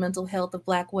Physical and Mental Health of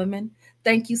Black Women.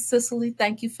 Thank you, Cicely.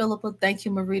 Thank you, Philippa. Thank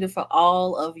you, Marita, for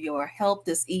all of your help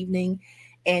this evening.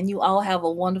 And you all have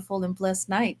a wonderful and blessed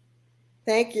night.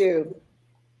 Thank you.